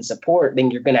access and support,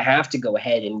 then you're going to have to go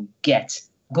ahead and get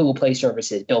Google Play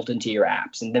services built into your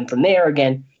apps. And then from there,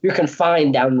 again, you're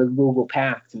confined down the Google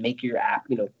path to make your app,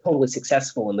 totally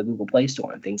successful in the Google Play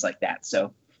Store and things like that.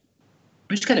 So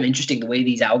it's just kind of interesting the way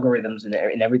these algorithms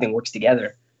and everything works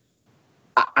together.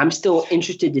 I'm still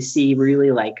interested to see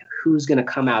really like who's going to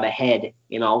come out ahead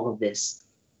in all of this,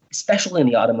 especially in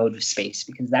the automotive space,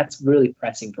 because that's really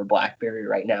pressing for BlackBerry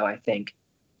right now, I think.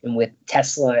 And with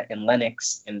Tesla and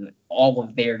Lennox and all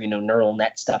of their, neural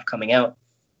net stuff coming out,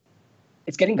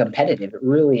 it's getting competitive. It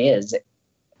really is.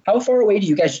 How far away do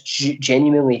you guys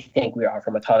genuinely think we are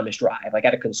from autonomous drive, like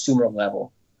at a consumer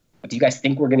level? Do you guys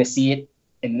think we're going to see it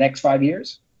in the next 5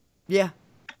 years? Yeah.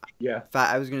 Yeah.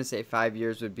 I was going to say 5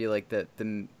 years would be like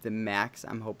the max.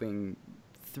 I'm hoping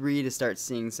 3 to start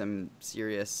seeing some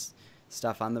serious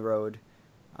stuff on the road.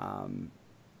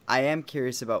 I am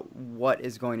curious about what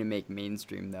is going to make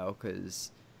mainstream, though,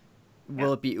 because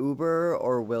will it be Uber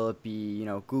or will it be,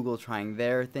 Google trying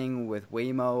their thing with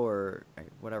Waymo or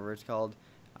whatever it's called?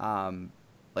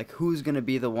 Like, who's going to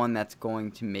be the one that's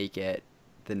going to make it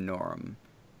the norm?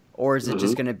 Or is it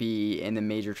just going to be in the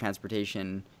major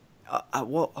transportation?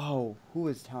 Who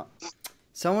is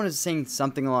someone is saying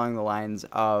something along the lines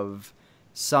of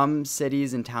some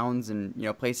cities and towns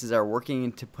and places are working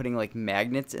into putting like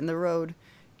magnets in the road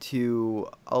to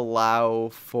allow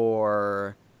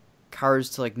for cars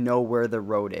to like know where the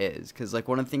road is, because like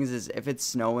one of the things is if it's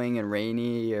snowing and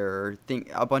rainy or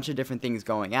a bunch of different things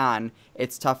going on,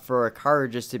 it's tough for a car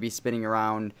just to be spinning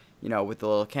around with the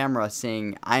little camera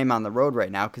saying I'm on the road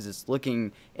right now, because it's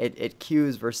looking it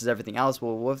cues versus everything else.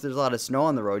 Well, what if there's a lot of snow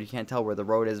on the road? You can't tell where the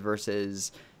road is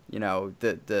versus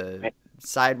the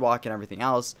sidewalk and everything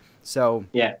else. So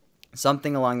yeah,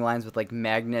 something along the lines with like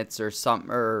magnets or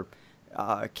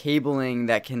cabling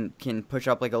that can push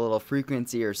up like a little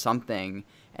frequency or something.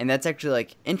 And that's actually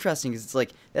like interesting, because it's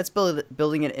like that's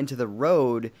building it into the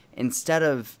road instead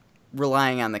of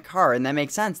relying on the car. And that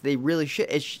makes sense. They really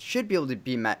should be able to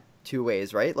be met two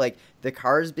ways, right? Like the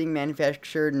car is being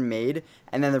manufactured and made,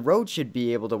 and then the road should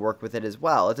be able to work with it as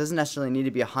well. It doesn't necessarily need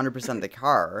to be 100% the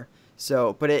car.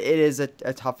 So, but it is a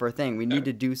tougher thing. We need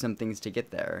to do some things to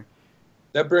get there.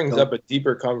 That brings up a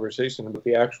deeper conversation about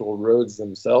the actual roads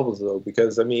themselves, though,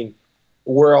 because, I mean,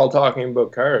 we're all talking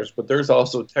about cars, but there's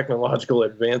also technological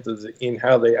advances in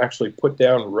how they actually put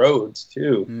down roads,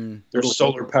 too. There's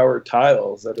solar-powered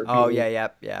tiles that are being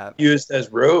used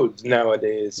as roads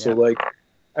nowadays. So, like,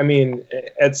 I mean,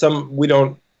 we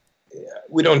don't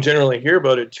generally hear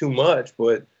about it too much,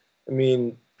 but, I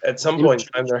mean, at some point in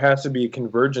time, there has to be a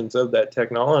convergence of that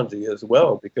technology as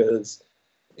well, because,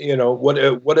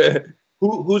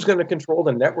 who's going to control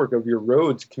the network of your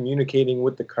roads communicating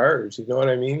with the cars? You know what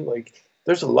I mean? Like,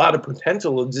 there's a lot of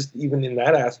potential just even in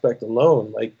that aspect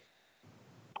alone. Like,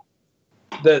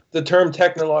 the term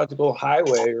technological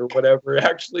highway or whatever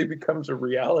actually becomes a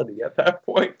reality at that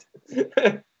point.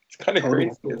 It's kind of Totally.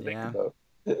 crazy to think Yeah. about.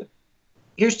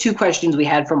 Here's two questions we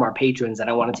had from our patrons that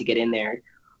I wanted to get in there.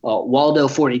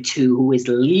 Waldo42, who is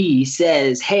Lee,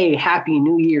 says, "Hey, Happy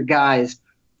New Year, guys.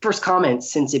 First comment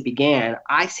since it began.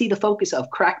 I see the focus of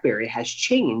Crackberry has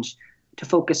changed to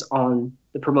focus on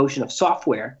the promotion of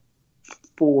software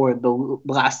for the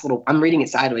last little." I'm reading it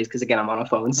sideways because, again, I'm on a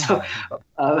phone. So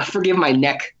forgive my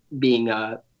neck being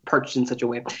perched in such a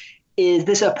way. Is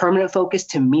this a permanent focus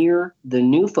to mirror the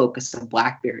new focus of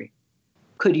BlackBerry?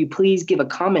 Could you please give a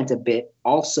comment a bit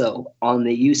also on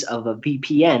the use of a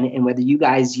VPN and whether you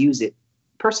guys use it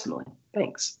personally?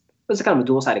 Thanks. It's kind of a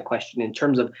dual-sided question in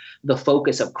terms of the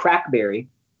focus of Crackberry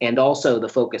and also the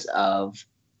focus of,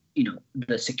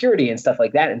 the security and stuff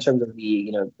like that in terms of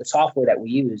the software that we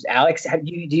use. Alex,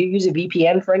 do you use a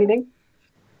VPN for anything?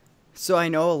 So I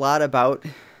know a lot about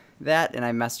that, and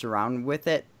I messed around with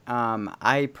it.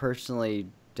 I personally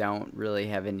don't really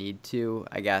have a need to,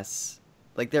 I guess.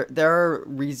 Like, there are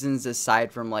reasons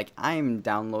aside from, like, I'm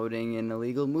downloading an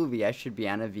illegal movie, I should be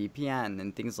on a VPN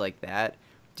and things like that.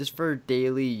 Just for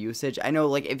daily usage. I know,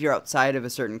 like, if you're outside of a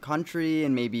certain country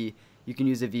and maybe you can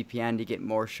use a VPN to get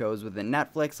more shows within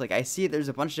Netflix. Like, I see there's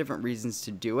a bunch of different reasons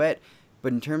to do it.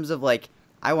 But in terms of, like,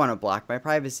 I want to block my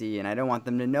privacy and I don't want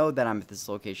them to know that I'm at this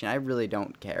location, I really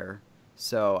don't care.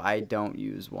 So I don't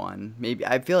use one. Maybe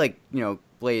I feel like,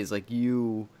 Blaze, like,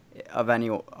 you of any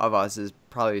of us is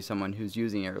probably someone who's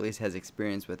using it or at least has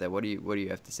experience with it. What do you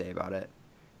have to say about it?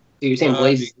 So you're saying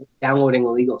Blaze is downloading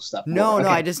illegal stuff? No, Okay.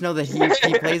 I just know that he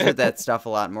plays with that stuff a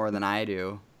lot more than I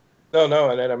do.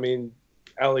 No, and I mean,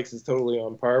 Alex is totally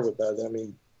on par with that. I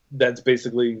mean, that's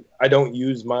basically, I don't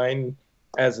use mine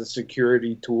as a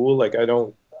security tool. Like,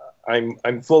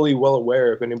 I'm fully well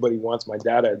aware if anybody wants my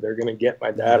data, they're going to get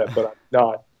my data, but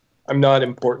I'm not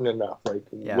important enough. Like,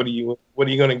 what are you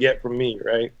going to get from me,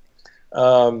 right?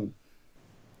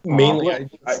 Mainly,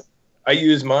 I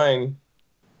use mine.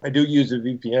 I do use a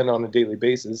VPN on a daily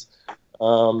basis,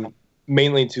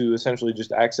 mainly to essentially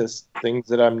just access things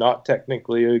that I'm not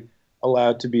technically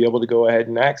allowed to be able to go ahead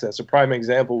and access. A prime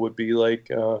example would be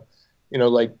like,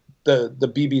 like the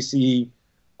BBC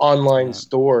online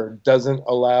store doesn't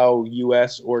allow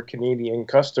US or Canadian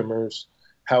customers.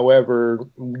 However,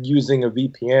 using a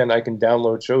VPN, I can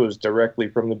download shows directly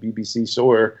from the BBC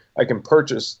store. I can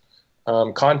purchase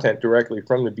content directly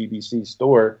from the BBC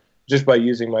store just by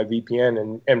using my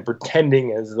VPN and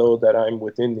pretending as though that I'm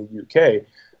within the UK.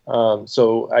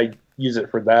 So I use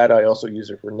it for that. I also use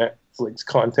it for Netflix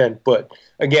content. But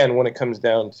again, when it comes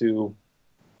down to,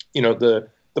 the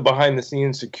behind the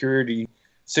scenes security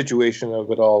situation of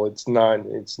it all, it's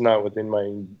not within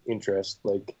my interest.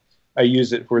 Like, I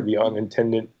use it for the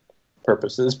unintended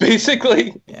purposes,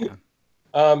 basically. Yeah.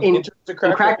 In terms of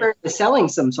Crackberry is selling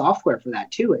some software for that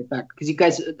too, in fact, because you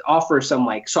guys offer some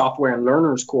like software and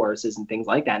learners courses and things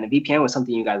like that. And the VPN was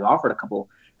something you guys offered a couple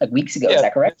weeks ago. Is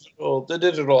that correct? The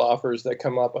digital offers that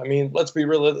come up. I mean, let's be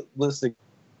realistic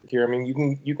here. I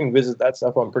mean, you can visit that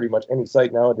stuff on pretty much any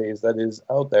site nowadays that is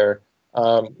out there.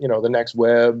 The Next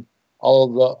Web,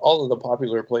 all of the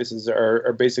popular places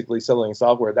are basically selling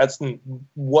software. That's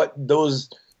what those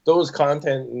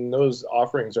content and those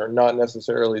offerings are not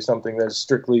necessarily something that's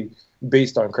strictly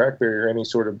based on Crackberry or any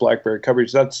sort of BlackBerry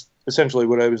coverage. That's essentially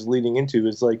what I was leading into,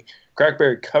 is like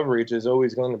Crackberry coverage is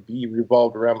always going to be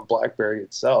revolved around BlackBerry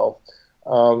itself,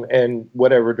 and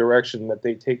whatever direction that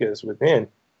they take us within.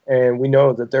 And we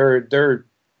know that their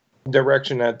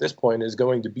direction at this point is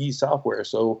going to be software.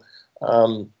 So,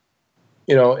 as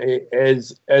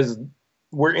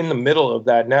we're in the middle of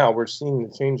that now, we're seeing the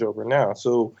changeover now.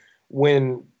 So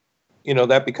when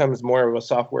that becomes more of a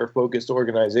software-focused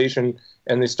organization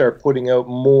and they start putting out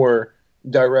more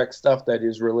direct stuff that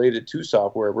is related to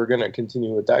software, we're going to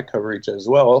continue with that coverage as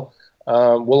well.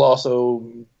 We'll also,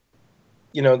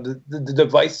 the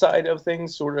device side of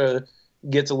things sort of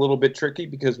gets a little bit tricky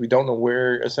because we don't know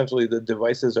where essentially the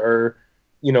devices are,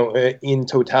 in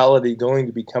totality going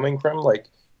to be coming from. Like,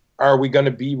 are we going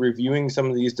to be reviewing some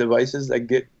of these devices that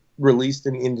get released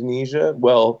in Indonesia?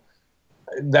 Well,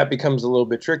 that becomes a little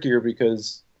bit trickier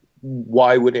because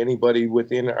why would anybody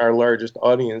within our largest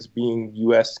audience, being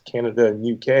US, Canada, and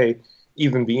UK,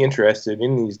 even be interested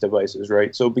in these devices,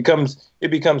 right? So it becomes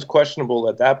questionable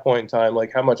at that point in time,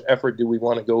 like how much effort do we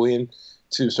want to go in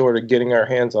to sort of getting our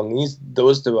hands on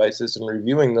those devices and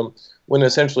reviewing them when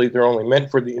essentially they're only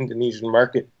meant for the Indonesian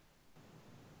market.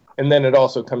 And then it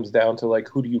also comes down to, like,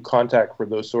 who do you contact for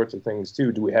those sorts of things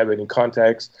too? Do we have any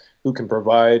contacts who can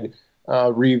provide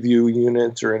review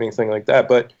units or anything like that?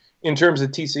 But in terms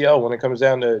of TCL, when it comes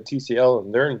down to TCL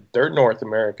and their North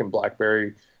American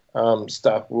BlackBerry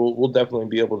stuff, we'll definitely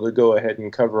be able to go ahead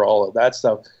and cover all of that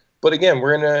stuff. But again,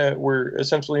 we're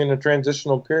essentially in a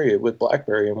transitional period with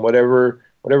BlackBerry, and whatever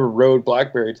road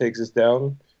BlackBerry takes us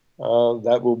down,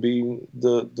 that will be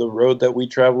the road that we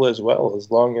travel as well. As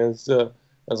long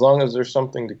as there's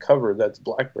something to cover that's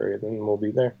BlackBerry, then we'll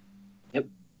be there. Yep.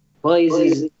 Well,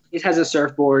 he has a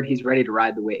surfboard. He's ready to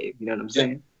ride the wave. You know what I'm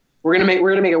saying? Yeah. We're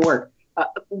gonna make it work.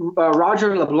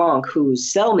 Roger LeBlanc,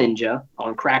 who's Cell Ninja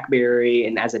on Crackberry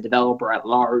and as a developer at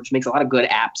large, makes a lot of good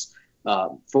apps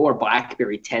for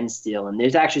BlackBerry 10 still. And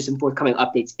there's actually some forthcoming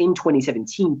updates in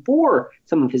 2017 for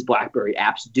some of his BlackBerry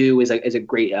apps. Do is a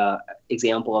great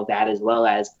example of that, as well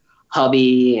as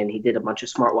Hubby, and he did a bunch of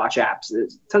smartwatch apps.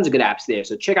 There's tons of good apps there.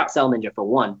 So check out Cell Ninja for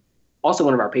one. Also,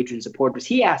 one of our patron supporters,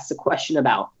 he asked a question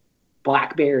about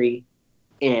BlackBerry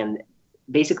and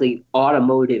basically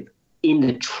automotive in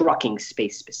the trucking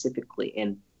space specifically.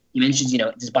 And he mentions,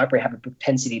 does BlackBerry have a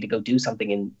propensity to go do something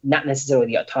in not necessarily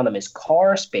the autonomous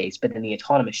car space, but in the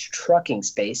autonomous trucking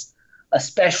space,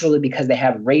 especially because they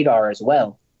have radar as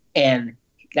well. And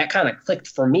that kind of clicked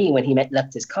for me when he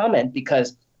left his comment,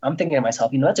 because I'm thinking to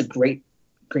myself, that's a great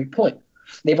point.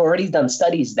 They've already done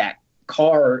studies that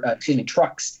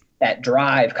trucks that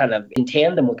drive kind of in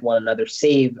tandem with one another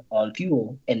save on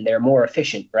fuel, and they're more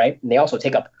efficient, right? And they also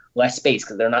take up less space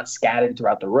because they're not scattered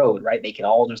throughout the road, right? They can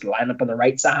all just line up on the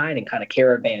right side and kind of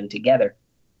caravan together.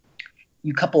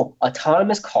 You couple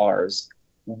autonomous cars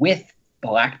with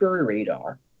BlackBerry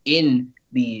radar in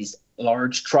these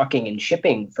large trucking and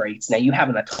shipping freights. Now you have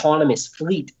an autonomous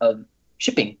fleet of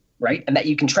shipping, right? And that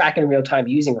you can track in real time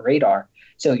using radar.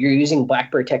 So you're using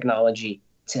BlackBerry technology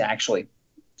to actually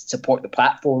support the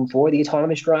platform for the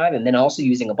autonomous drive, and then also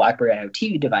using a BlackBerry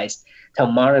IoT device to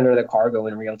monitor the cargo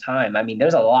in real time. I mean,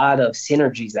 there's a lot of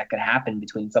synergies that could happen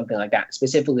between something like that,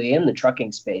 specifically in the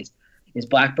trucking space. Is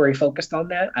BlackBerry focused on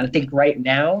that? I think right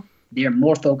now they're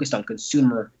more focused on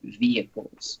consumer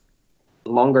vehicles.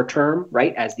 Longer term,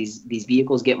 right, as these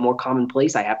vehicles get more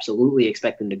commonplace, I absolutely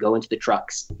expect them to go into the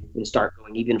trucks and start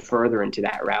going even further into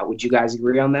that route. Would you guys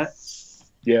agree on that?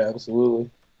 Yeah, absolutely.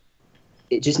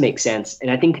 It just makes sense. And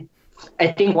I think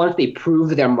once they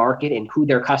prove their market and who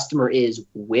their customer is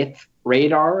with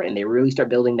radar, and they really start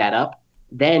building that up,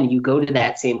 then you go to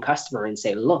that same customer and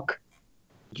say, look,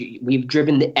 we've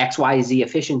driven the XYZ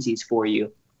efficiencies for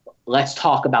you. Let's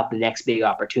talk about the next big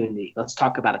opportunity. Let's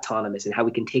talk about autonomous and how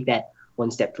we can take that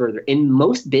one step further. In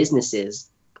most businesses,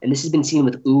 and this has been seen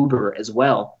with Uber as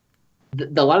well,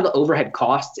 a lot of the overhead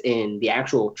costs in the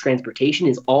actual transportation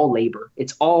is all labor.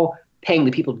 It's all paying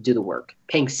the people to do the work,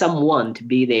 paying someone to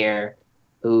be there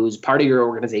who's part of your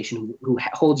organization, who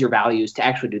holds your values to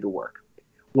actually do the work.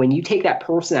 When you take that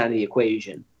person out of the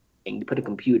equation and you put a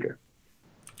computer,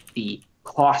 the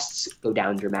costs go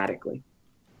down dramatically.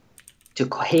 To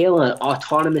hail an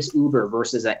autonomous Uber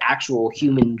versus an actual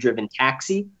human-driven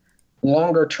taxi,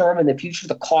 longer term in the future,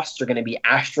 the costs are going to be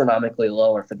astronomically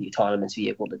lower for the autonomous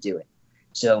vehicle to do it.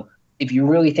 So if you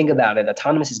really think about it,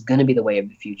 autonomous is going to be the way of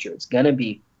the future. It's going to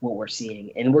be what we're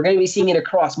seeing. And we're going to be seeing it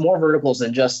across more verticals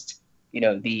than just,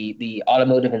 the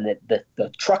automotive and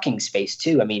the trucking space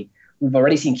too. I mean, we've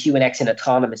already seen QNX and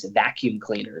autonomous vacuum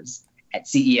cleaners at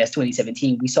CES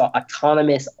 2017. We saw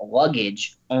autonomous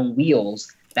luggage on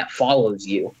wheels that follows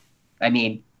you. I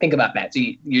mean, think about that. So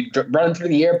you're running through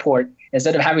the airport,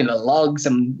 instead of having to lug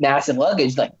some massive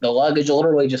luggage, like the luggage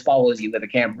literally just follows you with a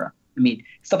camera. I mean,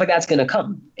 stuff like that's going to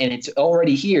come, and it's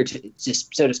already here,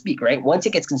 so to speak, right? Once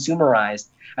it gets consumerized,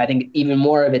 I think even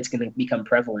more of it's going to become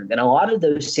prevalent. And a lot of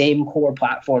those same core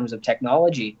platforms of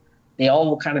technology, they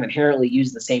all kind of inherently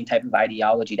use the same type of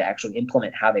ideology to actually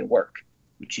implement how they work,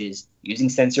 which is using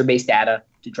sensor-based data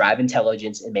to drive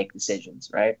intelligence and make decisions,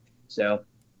 right? So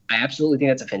I absolutely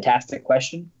think that's a fantastic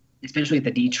question, especially at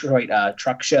the Detroit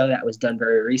truck show that was done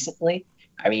very recently.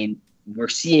 I mean, we're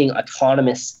seeing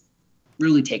autonomous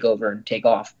really take over and take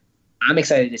off. I'm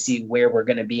excited to see where we're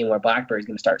going to be and where BlackBerry is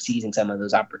going to start seizing some of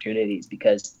those opportunities,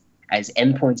 because as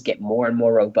endpoints get more and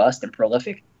more robust and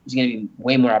prolific, there's going to be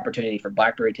way more opportunity for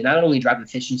BlackBerry to not only drive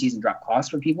efficiencies and drop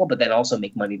costs for people, but then also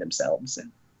make money themselves.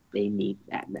 And they need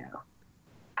that now.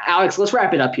 Alex, let's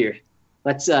wrap it up here.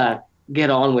 Let's get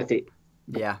on with it.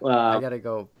 Yeah, I got to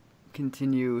go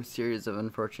continue series of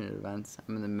unfortunate events.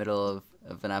 I'm in the middle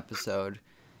of an episode.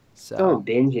 So. Don't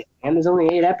binge it. And there's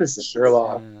only 8 episodes.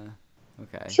 Sherlock.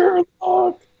 Okay.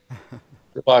 Sherlock.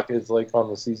 Sherlock is like on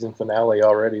the season finale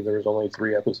already. There's only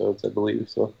 3 episodes, I believe.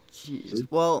 So. Jeez.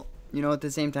 Well, at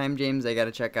the same time, James, I got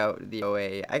to check out the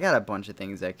OA. I got a bunch of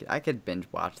things I could binge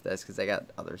watch this because I got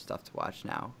other stuff to watch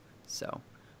now. So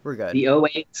we're good. The OA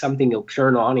is something you'll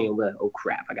turn on and you'll be like, oh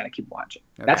crap, I got to keep watching.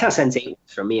 Okay. That's how Sense8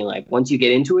 was for me. Like once you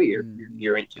get into it,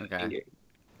 you're into it.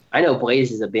 I know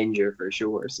Blaze is a binger for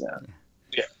sure. So.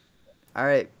 Yeah. All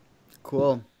right.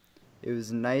 Cool. It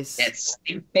was nice. Yes.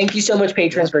 Thank you so much,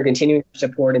 patrons, for continuing your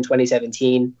support in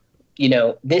 2017. You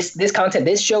know, this content,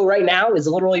 this show right now is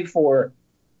literally for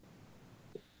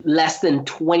less than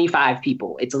 25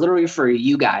 people. It's literally for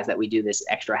you guys that we do this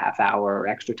extra half hour or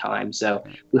extra time. So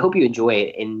we hope you enjoy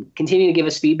it and continue to give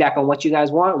us feedback on what you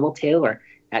guys want, and we'll tailor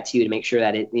that to you to make sure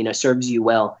that it, you know, serves you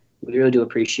well. We really do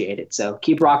appreciate it. So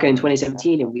keep rocking in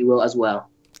 2017, and we will as well.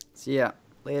 See ya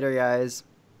later, guys.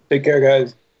 Take care,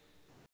 guys.